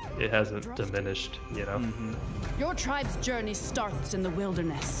 Like it hasn't diminished, you know. Your tribe's journey starts in the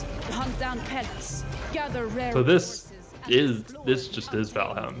wilderness. Hunt down pets, gather rare So this just is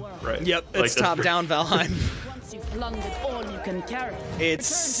Valheim, right? Yep, Like, it's that's top-down Valheim. Once you've plundered all you can carry, It's return to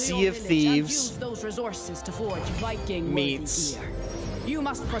Sea your of village and Thieves use those resources to forge Viking meets gear. You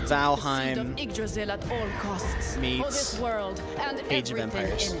must protect Valheim the seed of Yggdrasil at all costs. meets For this world and Age of everything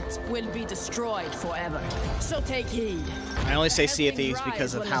Empires. in it will be destroyed forever. So take heed. I only say Sea of Everything Thieves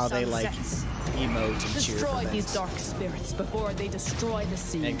because of rise how when they the like sun sets. emote and cheer Destroy for these things. dark spirits before they destroy the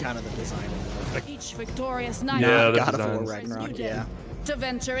sea. And kind of the design. Each victorious knight Yeah, the God of War designs. Ragnarok, yeah. to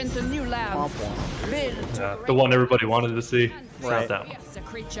venture into new lands. Build Yeah, the one everybody wanted to see. It's Right. not that one. the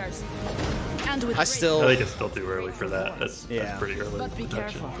creatures. And with I still- I think it's still too early for that. That's pretty early. But be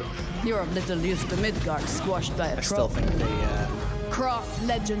production. careful. You're of little use to Midgard, squashed by a I still troll. think they Craft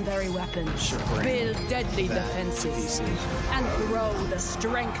legendary weapons, build deadly defenses, and grow the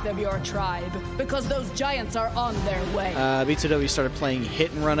strength of your tribe, because those giants are on their way. B2W started playing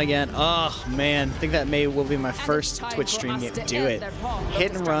Hit and Run again. Oh man, I think that will be my first Twitch stream yet. Do it.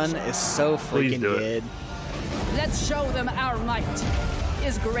 Hit and Run is so Please freaking do it. good. Let's show them our might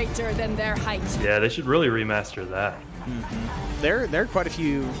is greater than their height. Yeah, they should really remaster that. There are quite a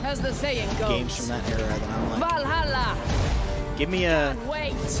few As the saying goes, games from that era that I'm like. Valhalla! Give me a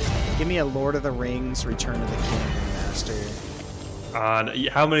Wait! Lord of the Rings Return of the King remaster.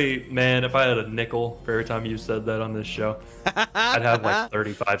 How many, man, if I had a nickel for every time you said that on this show, I'd have like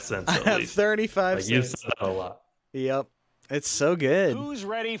 35 cents I at have least. 35 Like, you cents. said that a lot. Yep. It's so good. Who's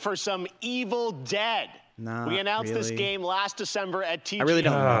ready for some Evil Dead? Not We announced this really. game last December at TGS. I really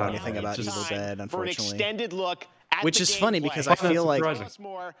don't know Ah, anything about It's Evil time Dead, for an unfortunately. extended look at Which the is funny gameplay. because I feel like,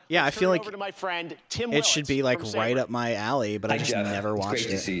 yeah, I Let's feel turn like over to my friend, Tim it should be like Willis right from up my alley, but I Hi, just Jeff. never It's watched great it.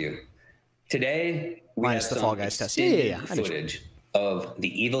 to see you. Today, we Minus have the some Fall Guys test. extended Yeah. I know. footage of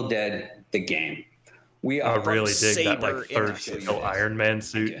the Evil Dead, the game. We I are really dig that Saber like third interactive. scale Iron Man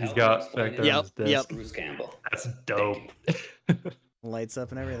suit he's got back there. on his desk. Bruce Campbell. That's dope. Lights up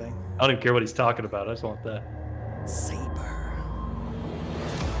and everything. I don't even care what he's talking about. I just want that. Saber.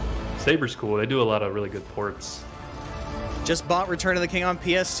 Saber's cool. They do a lot of really good ports. Just bought Return of the King on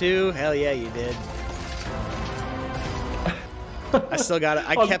PS2. Hell yeah, you did. I still got it.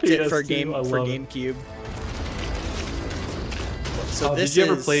 I kept it for GameCube. So this did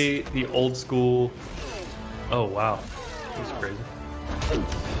you ever play the old school? Oh wow, that's crazy.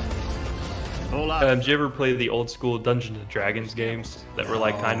 Did you ever play the old school Dungeons and Dragons games that were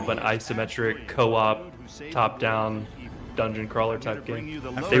like kind of an isometric co-op, top-down dungeon crawler type game?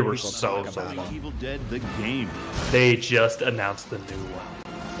 They were so fun. Evil Dead the game. They just announced the new one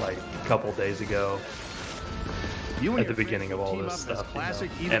like a couple days ago. At the beginning of all this stuff,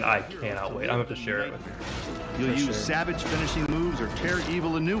 and I cannot wait. I'm going to share it with you. You'll use savage finishing moves or tear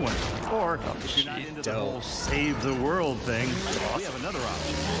evil a new one. Or, if you're not into the whole save the world thing, we have another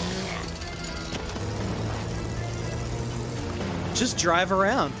option. Just drive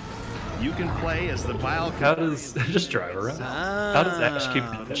around. You can play as the vile... How does... just drive around. How does Ash keep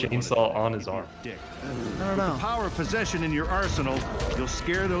the chainsaw on his arm? I don't know. With the power of possession in your arsenal, you'll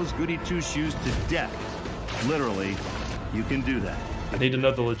scare those goody two-shoes to death. Literally, you can do that. I need to know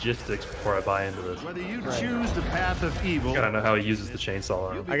the logistics before I buy into this. Whether you choose the path of evil, gotta know how he uses the chainsaw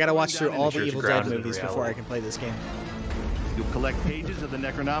arm. I gotta watch through all the Evil Dead movies before I can play this game. You'll collect pages of the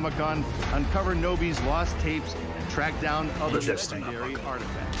Necronomicon, uncover Nobi's lost tapes, and track down other legendary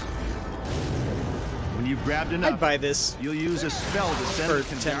artifacts. When you've grabbed enough, I'd buy this. You'll use a spell to send the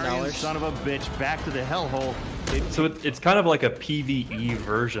Kandarian son of a bitch back to the hellhole. So it's kind of like a PvE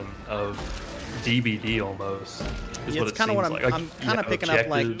version of DBD almost. Is yeah, what it's kind of what I'm kind of picking up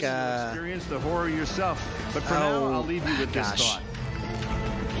like. Experience the horror yourself, but for now I'll leave you with this thought.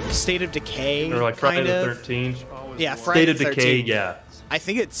 State of Decay. Or like Friday the 13th. Yeah, Friday State of Decay. Yeah. I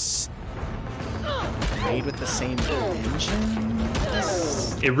think it's made with the same engine.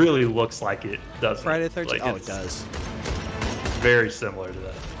 It really looks like it does. Friday the 13th. Like oh, it does. Very similar to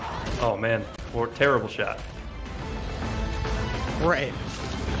that. Oh man, terrible shot. Right.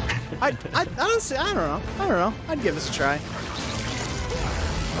 I honestly, I don't know. I'd give this a try.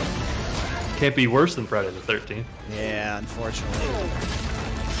 Can't be worse than Friday the 13th. Yeah, unfortunately.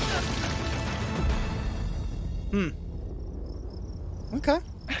 Okay.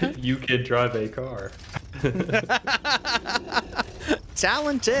 You can drive a car.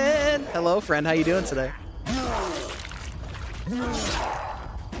 Talented. Hello, friend. How you doing today?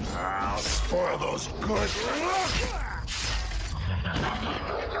 I'll spoil those good.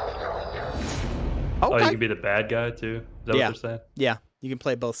 Okay. Oh, you can be the bad guy too? Is that what they're saying? Yeah, you can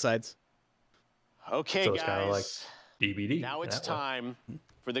play both sides. Okay, so it's guys. kind of like DBD. Now it's time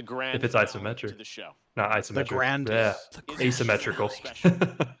for the grand. If it's isometric. To the show. Not isometric. The grand. Yeah. Asymmetrical.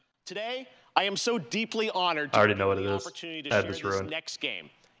 Today, I am so deeply honored to I already know what it is. Opportunity to share this next game.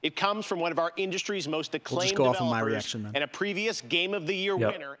 It comes from one of our industry's most acclaimed developers and a previous Game of the Year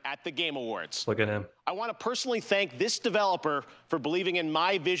winner at the Game Awards. Look at him. I want to personally thank this developer for believing in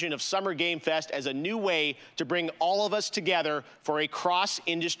my vision of Summer Game Fest as a new way to bring all of us together for a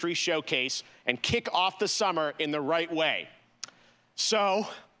cross-industry showcase and kick off the summer in the right way. So,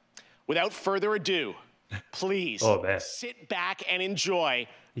 without further ado, please sit back and enjoy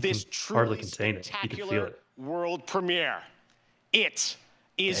this truly spectacular world premiere. It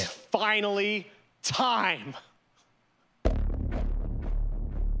is finally time.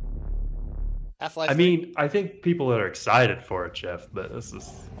 Half-Life. I mean, I think people are excited for it, Jeff, but this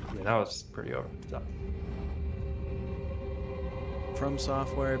is, I mean, that was pretty over the top. From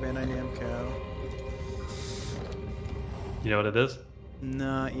Software, Bandai Namco. You know what it is?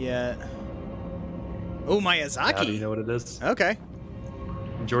 Not yet. Oh, Miyazaki. How do you know what it is? Okay.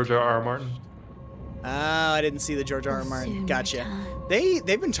 George R.R. Martin. Oh, I didn't see the George R.R. Martin. Gotcha. They've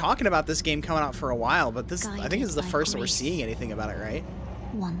been talking about this game coming out for a while, but this I think this is the first that we're seeing anything about it, right?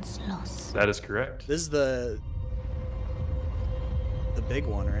 Once lost. That is correct. This is the big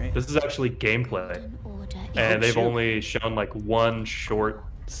one, right? This is actually gameplay, and they've only shown like one short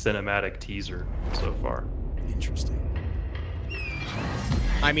cinematic teaser so far. Interesting.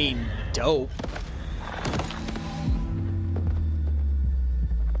 I mean, dope.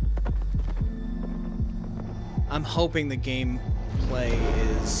 I'm hoping the gameplay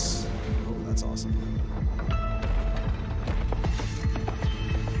is... Oh, that's awesome.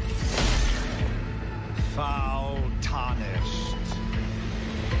 Foul tarnished.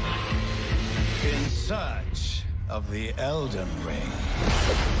 In search of the Elden Ring.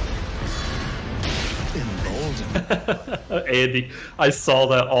 Emboldened. Andy, I saw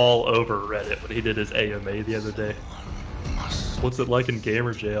that all over Reddit when he did his AMA the other day. What's it like in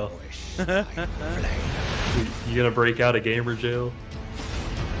gamer jail? You gonna break out of gamer jail?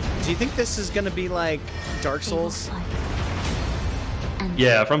 Do you think this is gonna be like Dark Souls?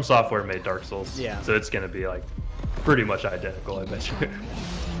 Yeah, From Software made Dark Souls. Yeah. So it's gonna be like pretty much identical, I bet you.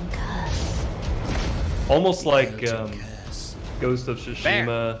 Almost like Ghost of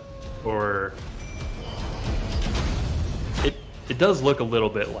Tsushima, or it does look a little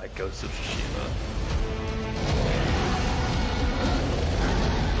bit like Ghost of Tsushima.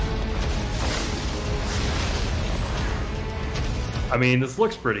 I mean, this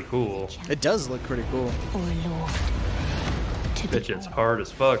looks pretty cool. It does look pretty cool. Bitch, it's hard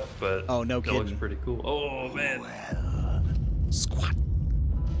as fuck, but oh, no it kidding. looks pretty cool. Oh, man. Squat.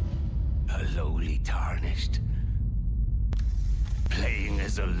 A lowly tarnished. Playing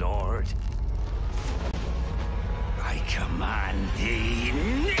as a lord. I command thee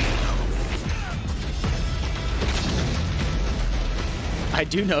now. I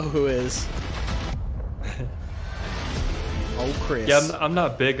do know who is. Oh, Chris. Yeah, I'm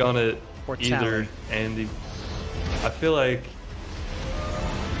not big on it or either, Andy. I feel like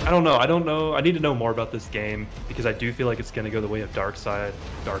I don't know. I need to know more about this game because I do feel like it's going to go the way of Dark Souls.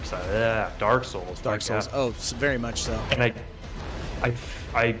 Dark Souls. Oh, very much so. And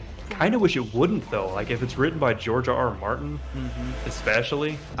I kind of wish it wouldn't though. Like if it's written by George R.R. Martin,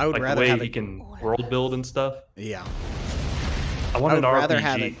 especially, I would like rather the way have he can world build and stuff. Yeah. I want an rather RPG.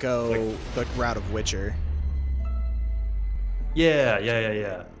 have it go the route of Witcher.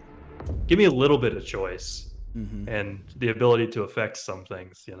 Yeah. Give me a little bit of choice and the ability to affect some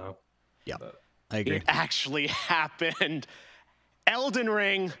things, you know. Yeah, I agree. It actually happened. Elden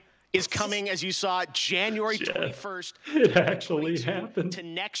Ring is coming, as you saw, January 21st. It actually happened. To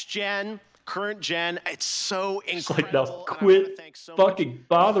next gen, current gen. It's so incredible. It's like, now quit fucking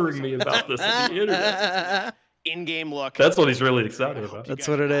bothering me about this on the internet. In-game look. That's what he's really excited about. That's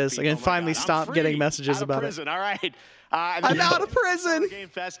what it is. I can finally stop getting messages about it. All right. I'm out of prison. Game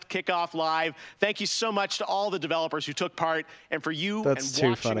Fest kickoff live. Thank you so much to all the developers who took part, and for you That's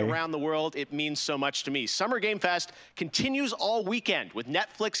and watching funny. around the world, it means so much to me. Summer Game Fest continues all weekend with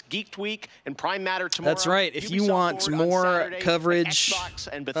Netflix Geeked Week and Prime Matter tomorrow. That's right. If you Ubisoft want Forward on more Saturday, coverage Xbox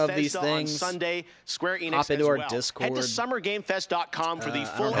and of these Bethesda things, on Sunday, Square Enix hop into as our well. Discord. Head to summergamefest.com for the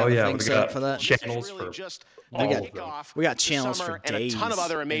full. Oh yeah, we got for that. Channels for we got channels for days and a ton of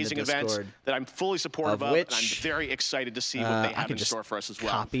other amazing in the events Discord, that I'm fully supportive of, and I'm very excited to see what they have in store for us as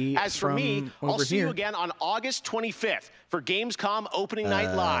well. As for me, I'll see you again on August 25th for Gamescom Opening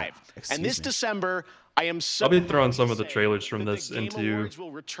Night Live. And this December, I am so I'll be throwing some of the trailers from this into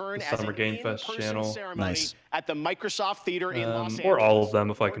the Summer Game Fest channel. Nice. At the Microsoft Theater in Los Angeles. Or all of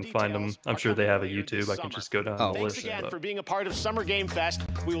them if I can find them. I'm sure they have a YouTube. I can just go down the Thanks list. again for being a part of Summer Game Fest.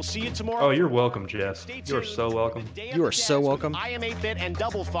 We will see you tomorrow. Oh, you're welcome, Jeff. You are so welcome. You are so welcome. I am 8-Bit and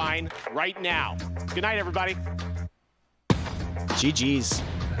Double Fine right now. Good night, everybody. GG's.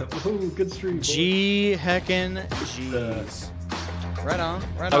 Ooh, good stream. Boy. G heckin' G's. Right on.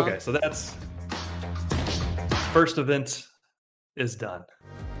 Right on. Okay, so that's first event is done.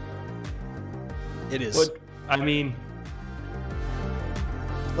 It is. But I mean,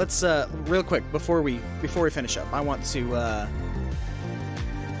 let's real quick before we finish up. I want to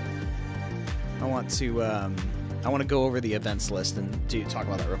go over the events list and talk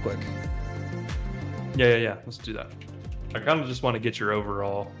about that real quick. Yeah. Let's do that. I kind of just want to get your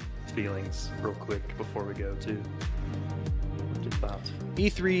overall feelings real quick before we go to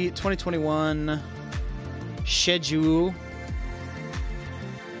E3 2021 schedule.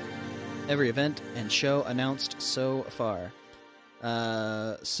 Every event and show announced so far.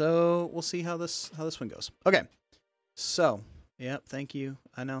 So we'll see how this one goes. Okay. So, yep, thank you.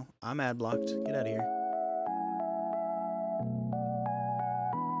 I know I'm ad blocked. Get out of here.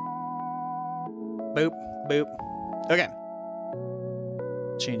 Boop, boop. Okay.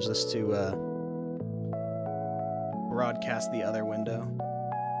 Change this to broadcast the other window.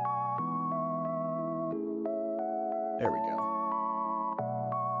 There we go.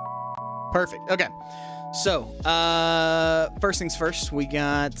 Perfect. Okay. So, first things first, we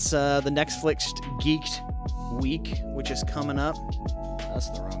got the Netflix Geeked Week, which is coming up.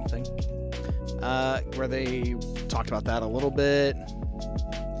 That's the wrong thing. Where they talked about that a little bit.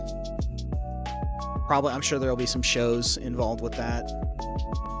 Probably, I'm sure there'll be some shows involved with that.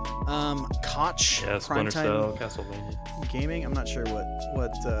 Koch, Splinter Cell, Castlevania Gaming. I'm not sure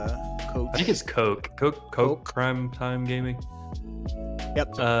what Coke. I think it's Coke Prime Time Gaming.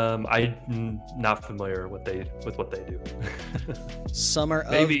 Yep. I'm not familiar with what they do. Summer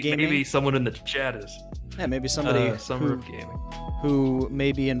of Gaming. Maybe someone in the chat is. Yeah, maybe somebody Summer of Gaming who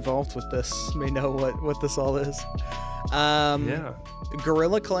may be involved with this may know what this all is. Yeah.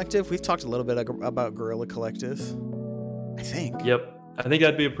 Guerrilla Collective. We've talked a little bit about Guerrilla Collective, I think. Yep. I think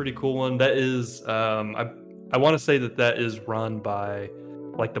that'd be a pretty cool one. That is, I want to say that is run by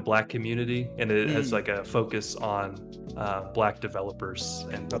like the Black community, and it has like a focus on Black developers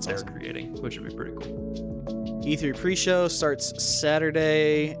and what they're creating, which would be pretty cool. E3 pre-show starts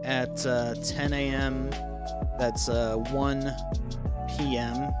Saturday at 10 a.m. That's 1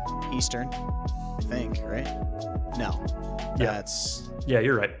 p.m. Eastern, I think, right? No. Yeah,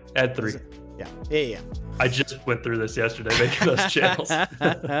 you're right. At 3. Yeah. I just went through this yesterday making those channels.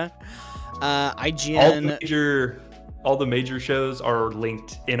 IGN. All the major shows are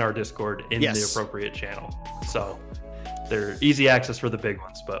linked in our Discord in the appropriate channel. So they're easy access for the big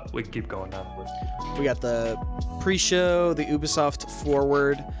ones, but we can keep going down the list. We got the pre-show, the Ubisoft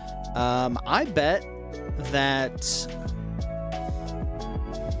Forward. I bet that...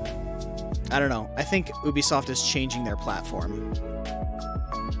 I don't know. I think Ubisoft is changing their platform.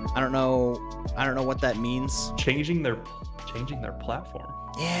 I don't know what that means. Changing their platform.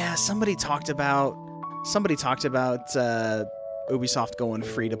 Yeah, somebody talked about Ubisoft going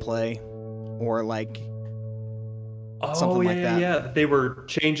free to play, or like something like that. Yeah, they were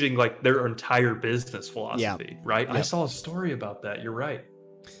changing like their entire business philosophy, right? Yep. I saw a story about that. You're right.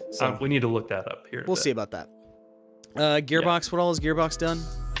 So we need to look that up here. We'll see about that. Gearbox, what all has Gearbox done?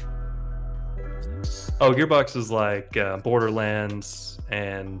 Oh, Gearbox is like Borderlands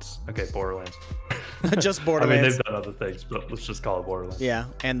and Borderlands. Just Borderlands. I mean, they've done other things, but let's just call it Borderlands. Yeah,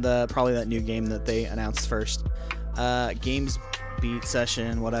 and probably that new game that they announced first. Games Beat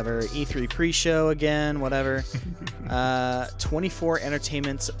session, whatever. E3 pre-show again, whatever. 24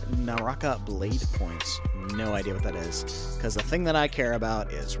 Entertainment's Naraka Blade Points. No idea what that is, because the thing that I care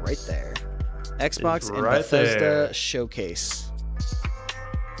about is right there. Xbox and Bethesda Showcase.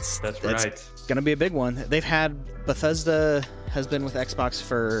 That's right. Gonna be a big one. Bethesda has been with Xbox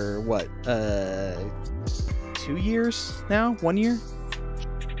for what, 2 years now? 1 year?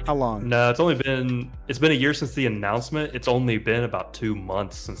 How long? No, it's been a year since the announcement. It's only been about 2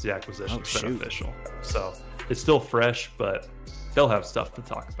 months since the acquisition's been official. So it's still fresh, but they'll have stuff to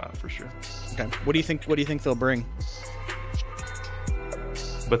talk about for sure. Okay. What do you think they'll bring?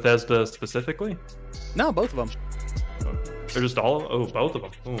 Bethesda specifically? No, both of them. They're just both of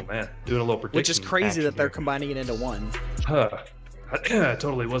them. Oh man, doing a little prediction. Which is crazy that they're combining it into one. I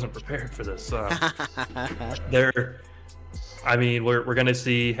totally wasn't prepared for this. We're gonna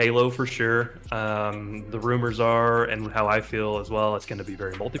see Halo for sure. The rumors are, and how I feel as well, it's gonna be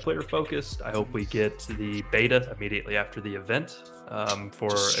very multiplayer focused. I hope we get the beta immediately after the event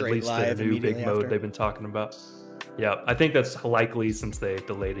for at least the new big mode they've been talking about. Yeah, I think that's likely since they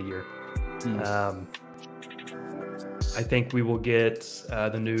delayed a year. I think we will get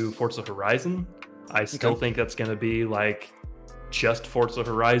the new Forza Horizon. I still think that's going to be like just Forza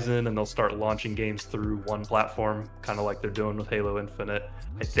Horizon, and they'll start launching games through one platform, kind of like they're doing with Halo Infinite.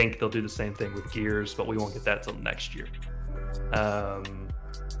 I think they'll do the same thing with Gears, but we won't get that till next year.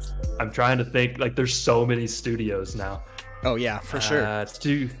 I'm trying to think, like, there's so many studios now. Oh yeah, for sure. It's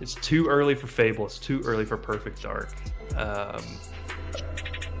too early for Fable. It's too early for Perfect Dark.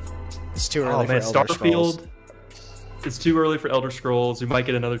 It's too early for Elder Scrolls. It's too early for Elder Scrolls. We might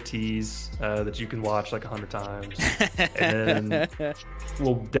get another tease that you can watch like 100 times. And then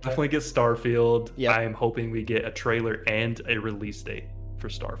we'll definitely get Starfield. Yep. I'm hoping we get a trailer and a release date for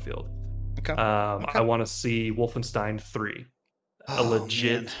Starfield. Okay. I want to see Wolfenstein 3. A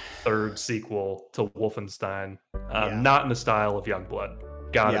legit third sequel to Wolfenstein. Not in the style of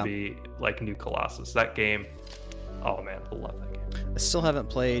Youngblood. Gotta be like New Colossus. That game, oh man, I love that game. I still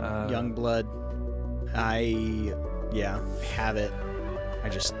haven't played Youngblood. I have it. I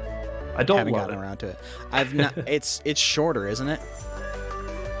haven't gotten around to it. I've not. It's shorter, isn't it?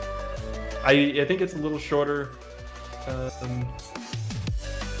 I think it's a little shorter.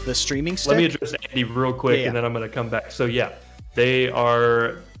 The streaming stick? Let me address Andy real quick, and then I'm going to come back. So yeah, they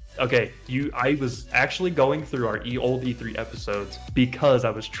are okay. I was actually going through our old E3 episodes because I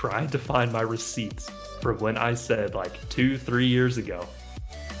was trying to find my receipts from when I said like 2-3 years ago,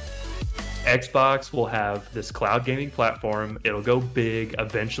 Xbox will have this cloud gaming platform. It'll go big.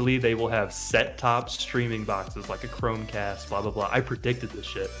 Eventually, they will have set-top streaming boxes like a Chromecast, blah, blah, blah. I predicted this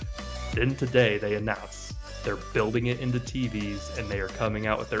shit. Then today, they announced they're building it into TVs, and they are coming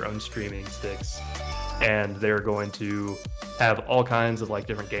out with their own streaming sticks. And they're going to have all kinds of like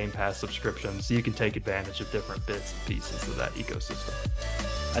different Game Pass subscriptions, so you can take advantage of different bits and pieces of that ecosystem.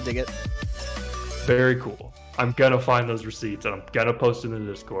 I dig it. Very cool. I'm gonna find those receipts and I'm gonna post them in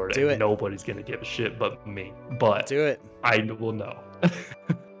the Discord. Do it. Nobody's gonna give a shit but me. But do it. I will know.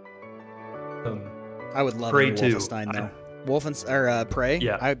 I would love Prey a new Wolfenstein though. Prey?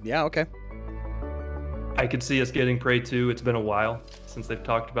 Yeah. Okay. I could see us getting Prey 2. It's been a while since they've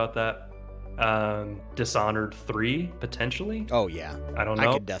talked about that. Dishonored 3 potentially. Oh yeah, I don't know.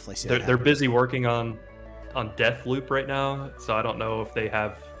 I could definitely see they're busy working on Deathloop right now, so I don't know if they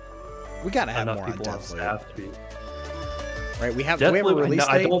have. We gotta have enough more people on on staff to be. Right, we have Deathloop, a release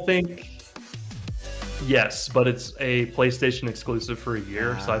date. I don't think. Yes, but it's a PlayStation exclusive for a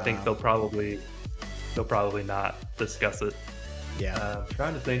year, so I think they'll probably not discuss it. Yeah. I'm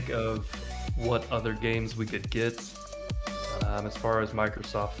trying to think of what other games we could get as far as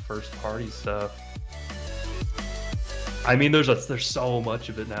Microsoft first-party stuff. I mean, there's so much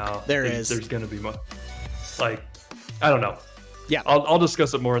of it now. There's going to be much. Like, I don't know. Yeah. I'll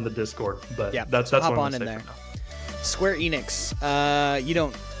discuss it more in the Discord, but yeah, that's hop what I'm on in there. Square Enix. You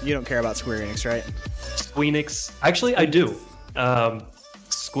don't care about Square Enix, right? Squeenix. Actually, I do.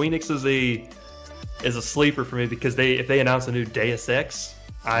 Squeenix is a sleeper for me because if they announce a new Deus Ex,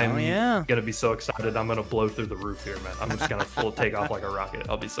 I'm gonna be so excited. I'm gonna blow through the roof here, man. I'm just gonna full take off like a rocket.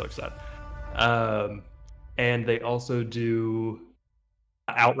 I'll be so excited. And they also do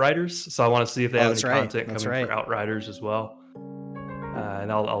Outriders, so I want to see if they have any content coming for Outriders as well.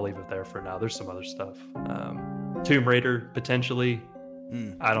 And I'll leave it there for now. There's some other stuff. Tomb Raider potentially.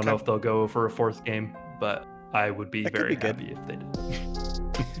 I don't know if they'll go for a 4th game, but I would be very happy if they did.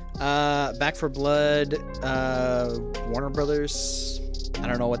 Back 4 Blood, Warner Brothers. I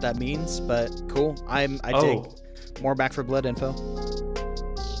don't know what that means, but cool. I dig more Back 4 Blood info.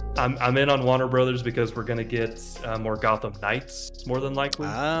 I'm in on Warner Brothers because we're gonna get more Gotham Knights more than likely.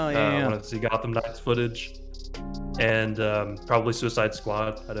 Oh yeah. I want to see Gotham Knights footage, and probably Suicide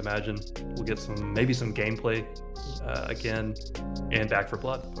Squad. I'd imagine we'll get maybe some gameplay again, and Back 4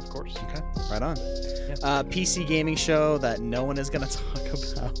 Blood, of course. Okay, right on. Yeah. PC gaming show that no one is gonna talk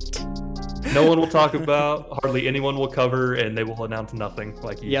about. No one will talk about. Hardly anyone will cover, and they will announce nothing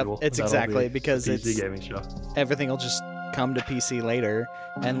like usual. Yep, it's exactly because PC it's gaming show. Everything will just come to PC later,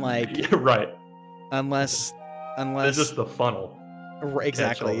 and like right. Unless it's just the funnel.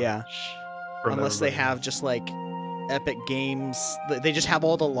 Exactly. Yeah. Unless they have just like Epic Games, they just have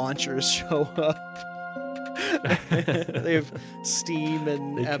all the launchers show up. They have Steam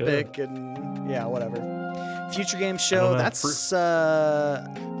and Epic and yeah, whatever. Future Games show. That's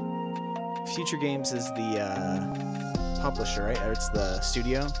Future Games is the publisher, right? Or it's the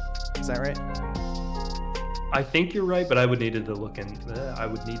studio. Is that right? I think you're right, but I would need to look into that.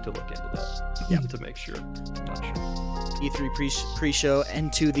 To make sure. I'm not sure. E3 pre-show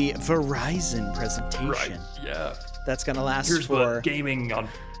and to the Verizon presentation. Right. Yeah. That's gonna last Here's for what gaming on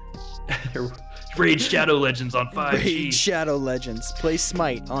Raid Shadow Legends on 5G. Raid Shadow Legends. Play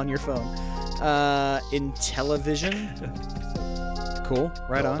Smite on your phone. In television. Cool.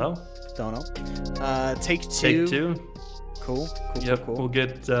 Right on. Don't know. Take Two. Cool. Yep. Cool. We'll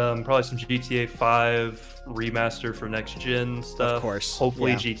get probably some GTA 5 remaster for next gen stuff. Of course.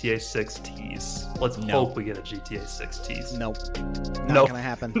 Hopefully GTA 6 tease. Let's hope we get a GTA 6 tease. Nope. Not gonna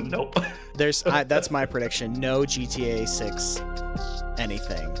happen. Nope. That's my prediction. No GTA 6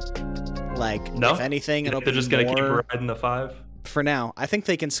 anything. Like, if anything, it'll be they're just gonna keep riding the 5? For now. I think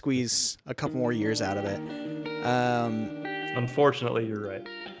they can squeeze a couple more years out of it. Unfortunately, you're right.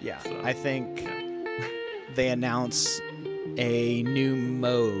 Yeah. So, I think they announce a new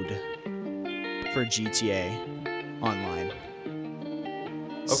mode for GTA Online.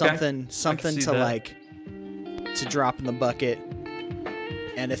 Okay. Something to like to drop in the bucket.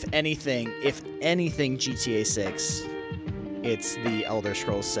 And if anything GTA 6, it's the Elder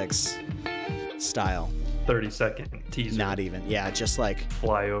Scrolls 6 style. 30-second teaser. Not even. Yeah, just like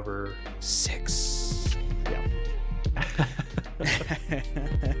fly over 6. Yeah.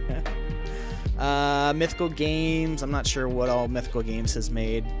 Mythical Games. I'm not sure what all Mythical Games has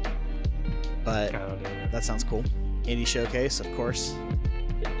made, but that sounds cool. Indie Showcase, of course.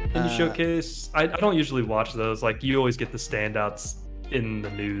 Indie Showcase. I don't usually watch those. Like, you always get the standouts in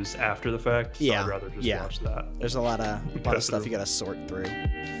the news after the fact. So I'd rather just watch that. There's a lot of stuff you gotta sort through.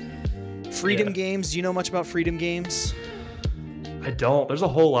 Freedom Games. Do you know much about Freedom Games? I don't. There's a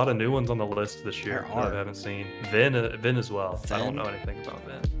whole lot of new ones on the list this year that I haven't seen. Vin as well. I don't know anything about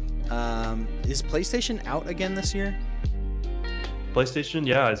Vin. Is PlayStation out again this year? PlayStation,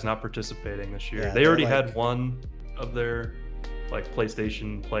 is not participating this year. They already had one of their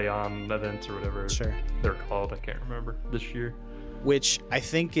PlayStation Play On events or whatever they're called. I can't remember this year. Which I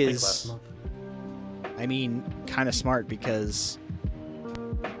think is, last month. I mean, kind of smart because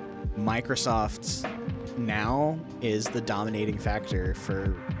Microsoft now is the dominating factor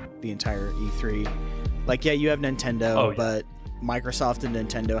for the entire E3. You have Nintendo, but Microsoft and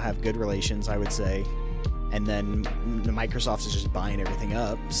Nintendo have good relations, I would say. And then Microsoft is just buying everything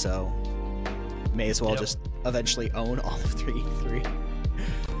up, so may as well just eventually own all of 3E3.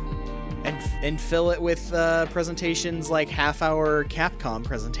 And fill it with presentations like half-hour Capcom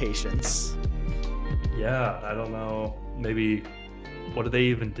presentations. Yeah, I don't know. Maybe what do they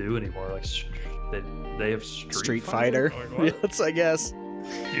even do anymore? Like they have Street Fighter. Yes, I guess.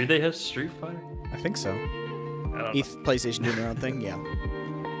 Do they have Street Fighter? I think so. I don't know. PlayStation doing their own thing. Yeah.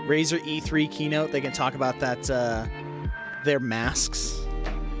 Razer E3 keynote. They can talk about that. Their masks.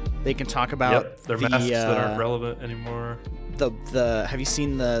 They can talk about their masks that aren't relevant anymore. Have you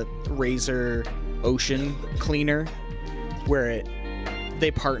seen the Razer Ocean Cleaner, where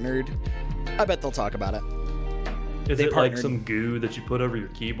they partnered? I bet they'll talk about it. Is it like some goo that you put over your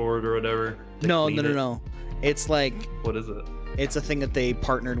keyboard or whatever? No. It's like, what is it? It's a thing that they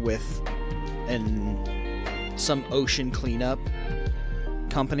partnered with some ocean cleanup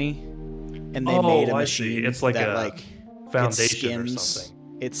company, and they made a machine. It's like that, a foundation or something.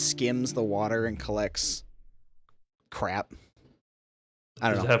 It skims the water and collects crap. I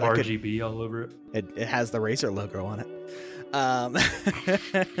don't know. Does it have RGB all over it? It has the Razer logo on it.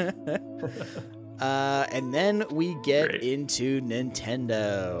 And then we get into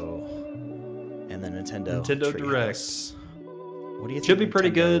Nintendo and the Nintendo Direct. What do you think? Should be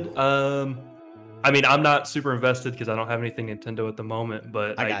pretty good. I mean, I'm not super invested because I don't have anything Nintendo at the moment,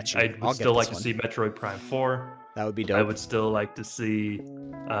 but I would still like to see Metroid Prime 4. That would be dope. I would still like to see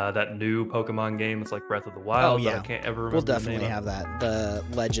that new Pokemon game. It's like Breath of the Wild. Oh, yeah. I can't ever remember. We'll definitely have that. The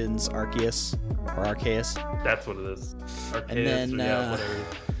Legends Arceus or Arceus. That's what it is. Arceus, and then whatever.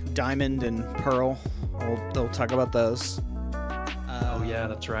 Diamond and Pearl. They'll talk about those. Oh yeah,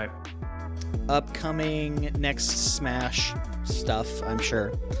 that's right. Upcoming next Smash stuff, I'm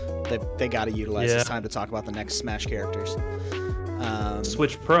sure. They got to utilize this time to talk about the next Smash characters.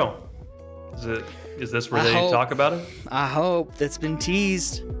 Switch Pro. Is this where they talk about it? I hope that's been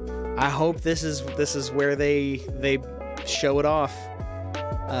teased. I hope this is where they show it off.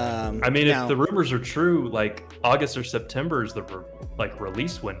 I mean, if the rumors are true, like August or September is the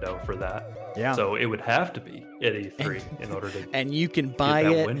release window for that. Yeah. So it would have to be at E3 in order to. And you can buy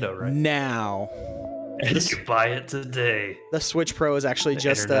it window, right? now. And you can buy it today. The Switch Pro is actually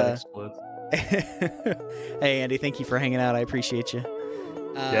just Hey Andy, thank you for hanging out. I appreciate you.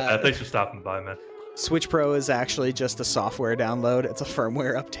 Yeah, thanks for stopping by, man. Switch Pro is actually just a software download. It's a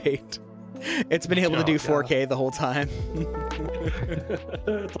firmware update. It's been able to do 4K the whole time.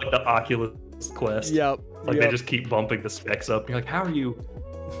 It's like the Oculus Quest. Yep. They just keep bumping the specs up. You're like, how are you?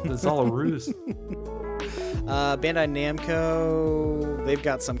 It's all a ruse. Bandai Namco, they've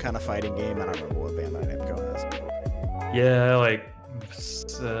got some kind of fighting game. I don't remember what Bandai Namco has. Yeah, like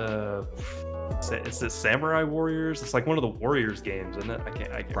it's the Samurai Warriors. It's like one of the Warriors games, isn't it? I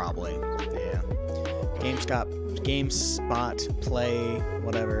can't. Probably. Yeah. GameSpot Play,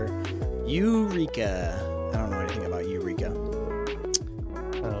 whatever. Eureka. I don't know anything about Eureka. I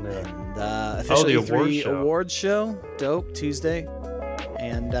don't know. And officially the awards show. Dope. Tuesday.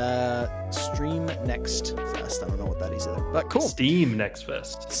 And Stream Next Fest. I don't know what that is either, but cool. Steam Next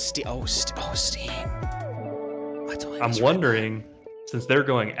Fest. Steam. I'm wondering, since they're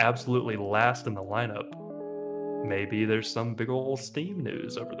going absolutely last in the lineup, maybe there's some big old Steam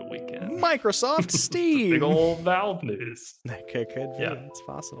news over the weekend. Microsoft Steam. Big old Valve news. Okay, could be. Yeah. It's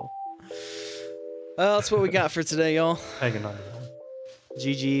possible. Well, that's what we got for today, y'all. Hanging on to that.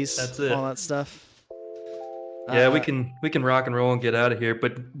 GG's. That's it. All that stuff. Yeah, we can rock and roll and get out of here.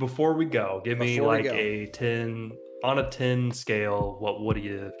 But before we go, give me like a 10 on a 10 scale. What do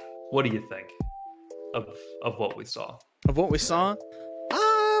you think of what we saw? Of what we saw?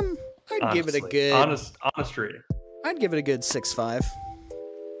 I'd give it a good honest rating. I'd give it a good 6.5.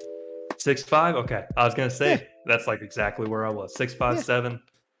 6.5? Okay. I was gonna say that's like exactly where I was. 6.5, 7.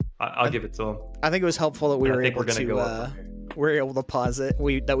 I'll give it to him. I think it was helpful that we were able to pause it.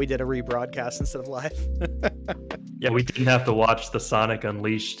 We did a rebroadcast instead of live. Yeah, we didn't have to watch the Sonic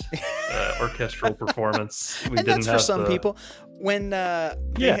Unleashed orchestral performance. And that's for some people. When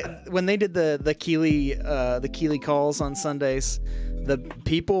they did the Keighley calls on Sundays, the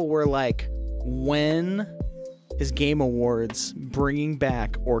people were like, "When is Game Awards bringing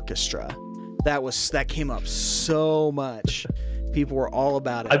back orchestra?" That came up so much. People were all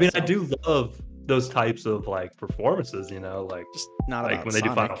about it. I mean, I do love those types of like performances, you know, like just not like about when they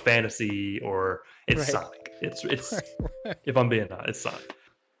Sonic. do Final Fantasy or it's Sonic. It's right. If I'm being honest, it's Sonic.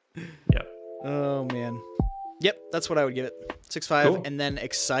 Yeah. Oh man. Yep, that's what I would give it. 6.5, cool. And then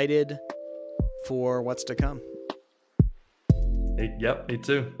excited for what's to come. Yep, me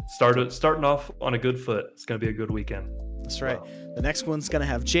too. Starting off on a good foot. It's gonna be a good weekend. That's right. Wow. The next one's gonna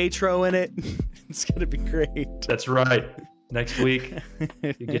have J-Tro in it. It's gonna be great. That's right. Next week,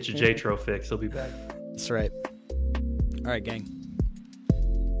 you get your J-Tro fix. He'll be back. That's right. All right, gang.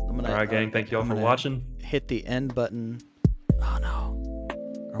 gonna. All right, gang. Thank you all for watching. Hit the end button. Oh no.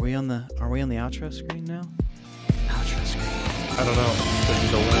 Are we on the outro screen now? Outro screen. I don't know.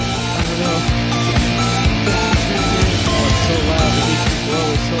 Digital win. I don't know. Oh, it's so loud. The music flow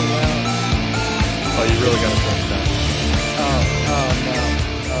is so loud. Oh, you really gotta turn it down. Oh no.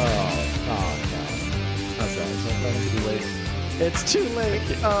 Oh no. How's that? Is that too late? It's too late.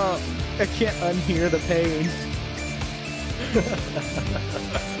 Oh, I can't unhear the pain.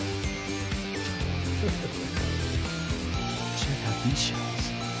 Check out these shows.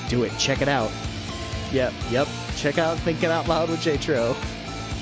 Do it. Check it out. Yep. Check out Thinking Out Loud with J-Tro.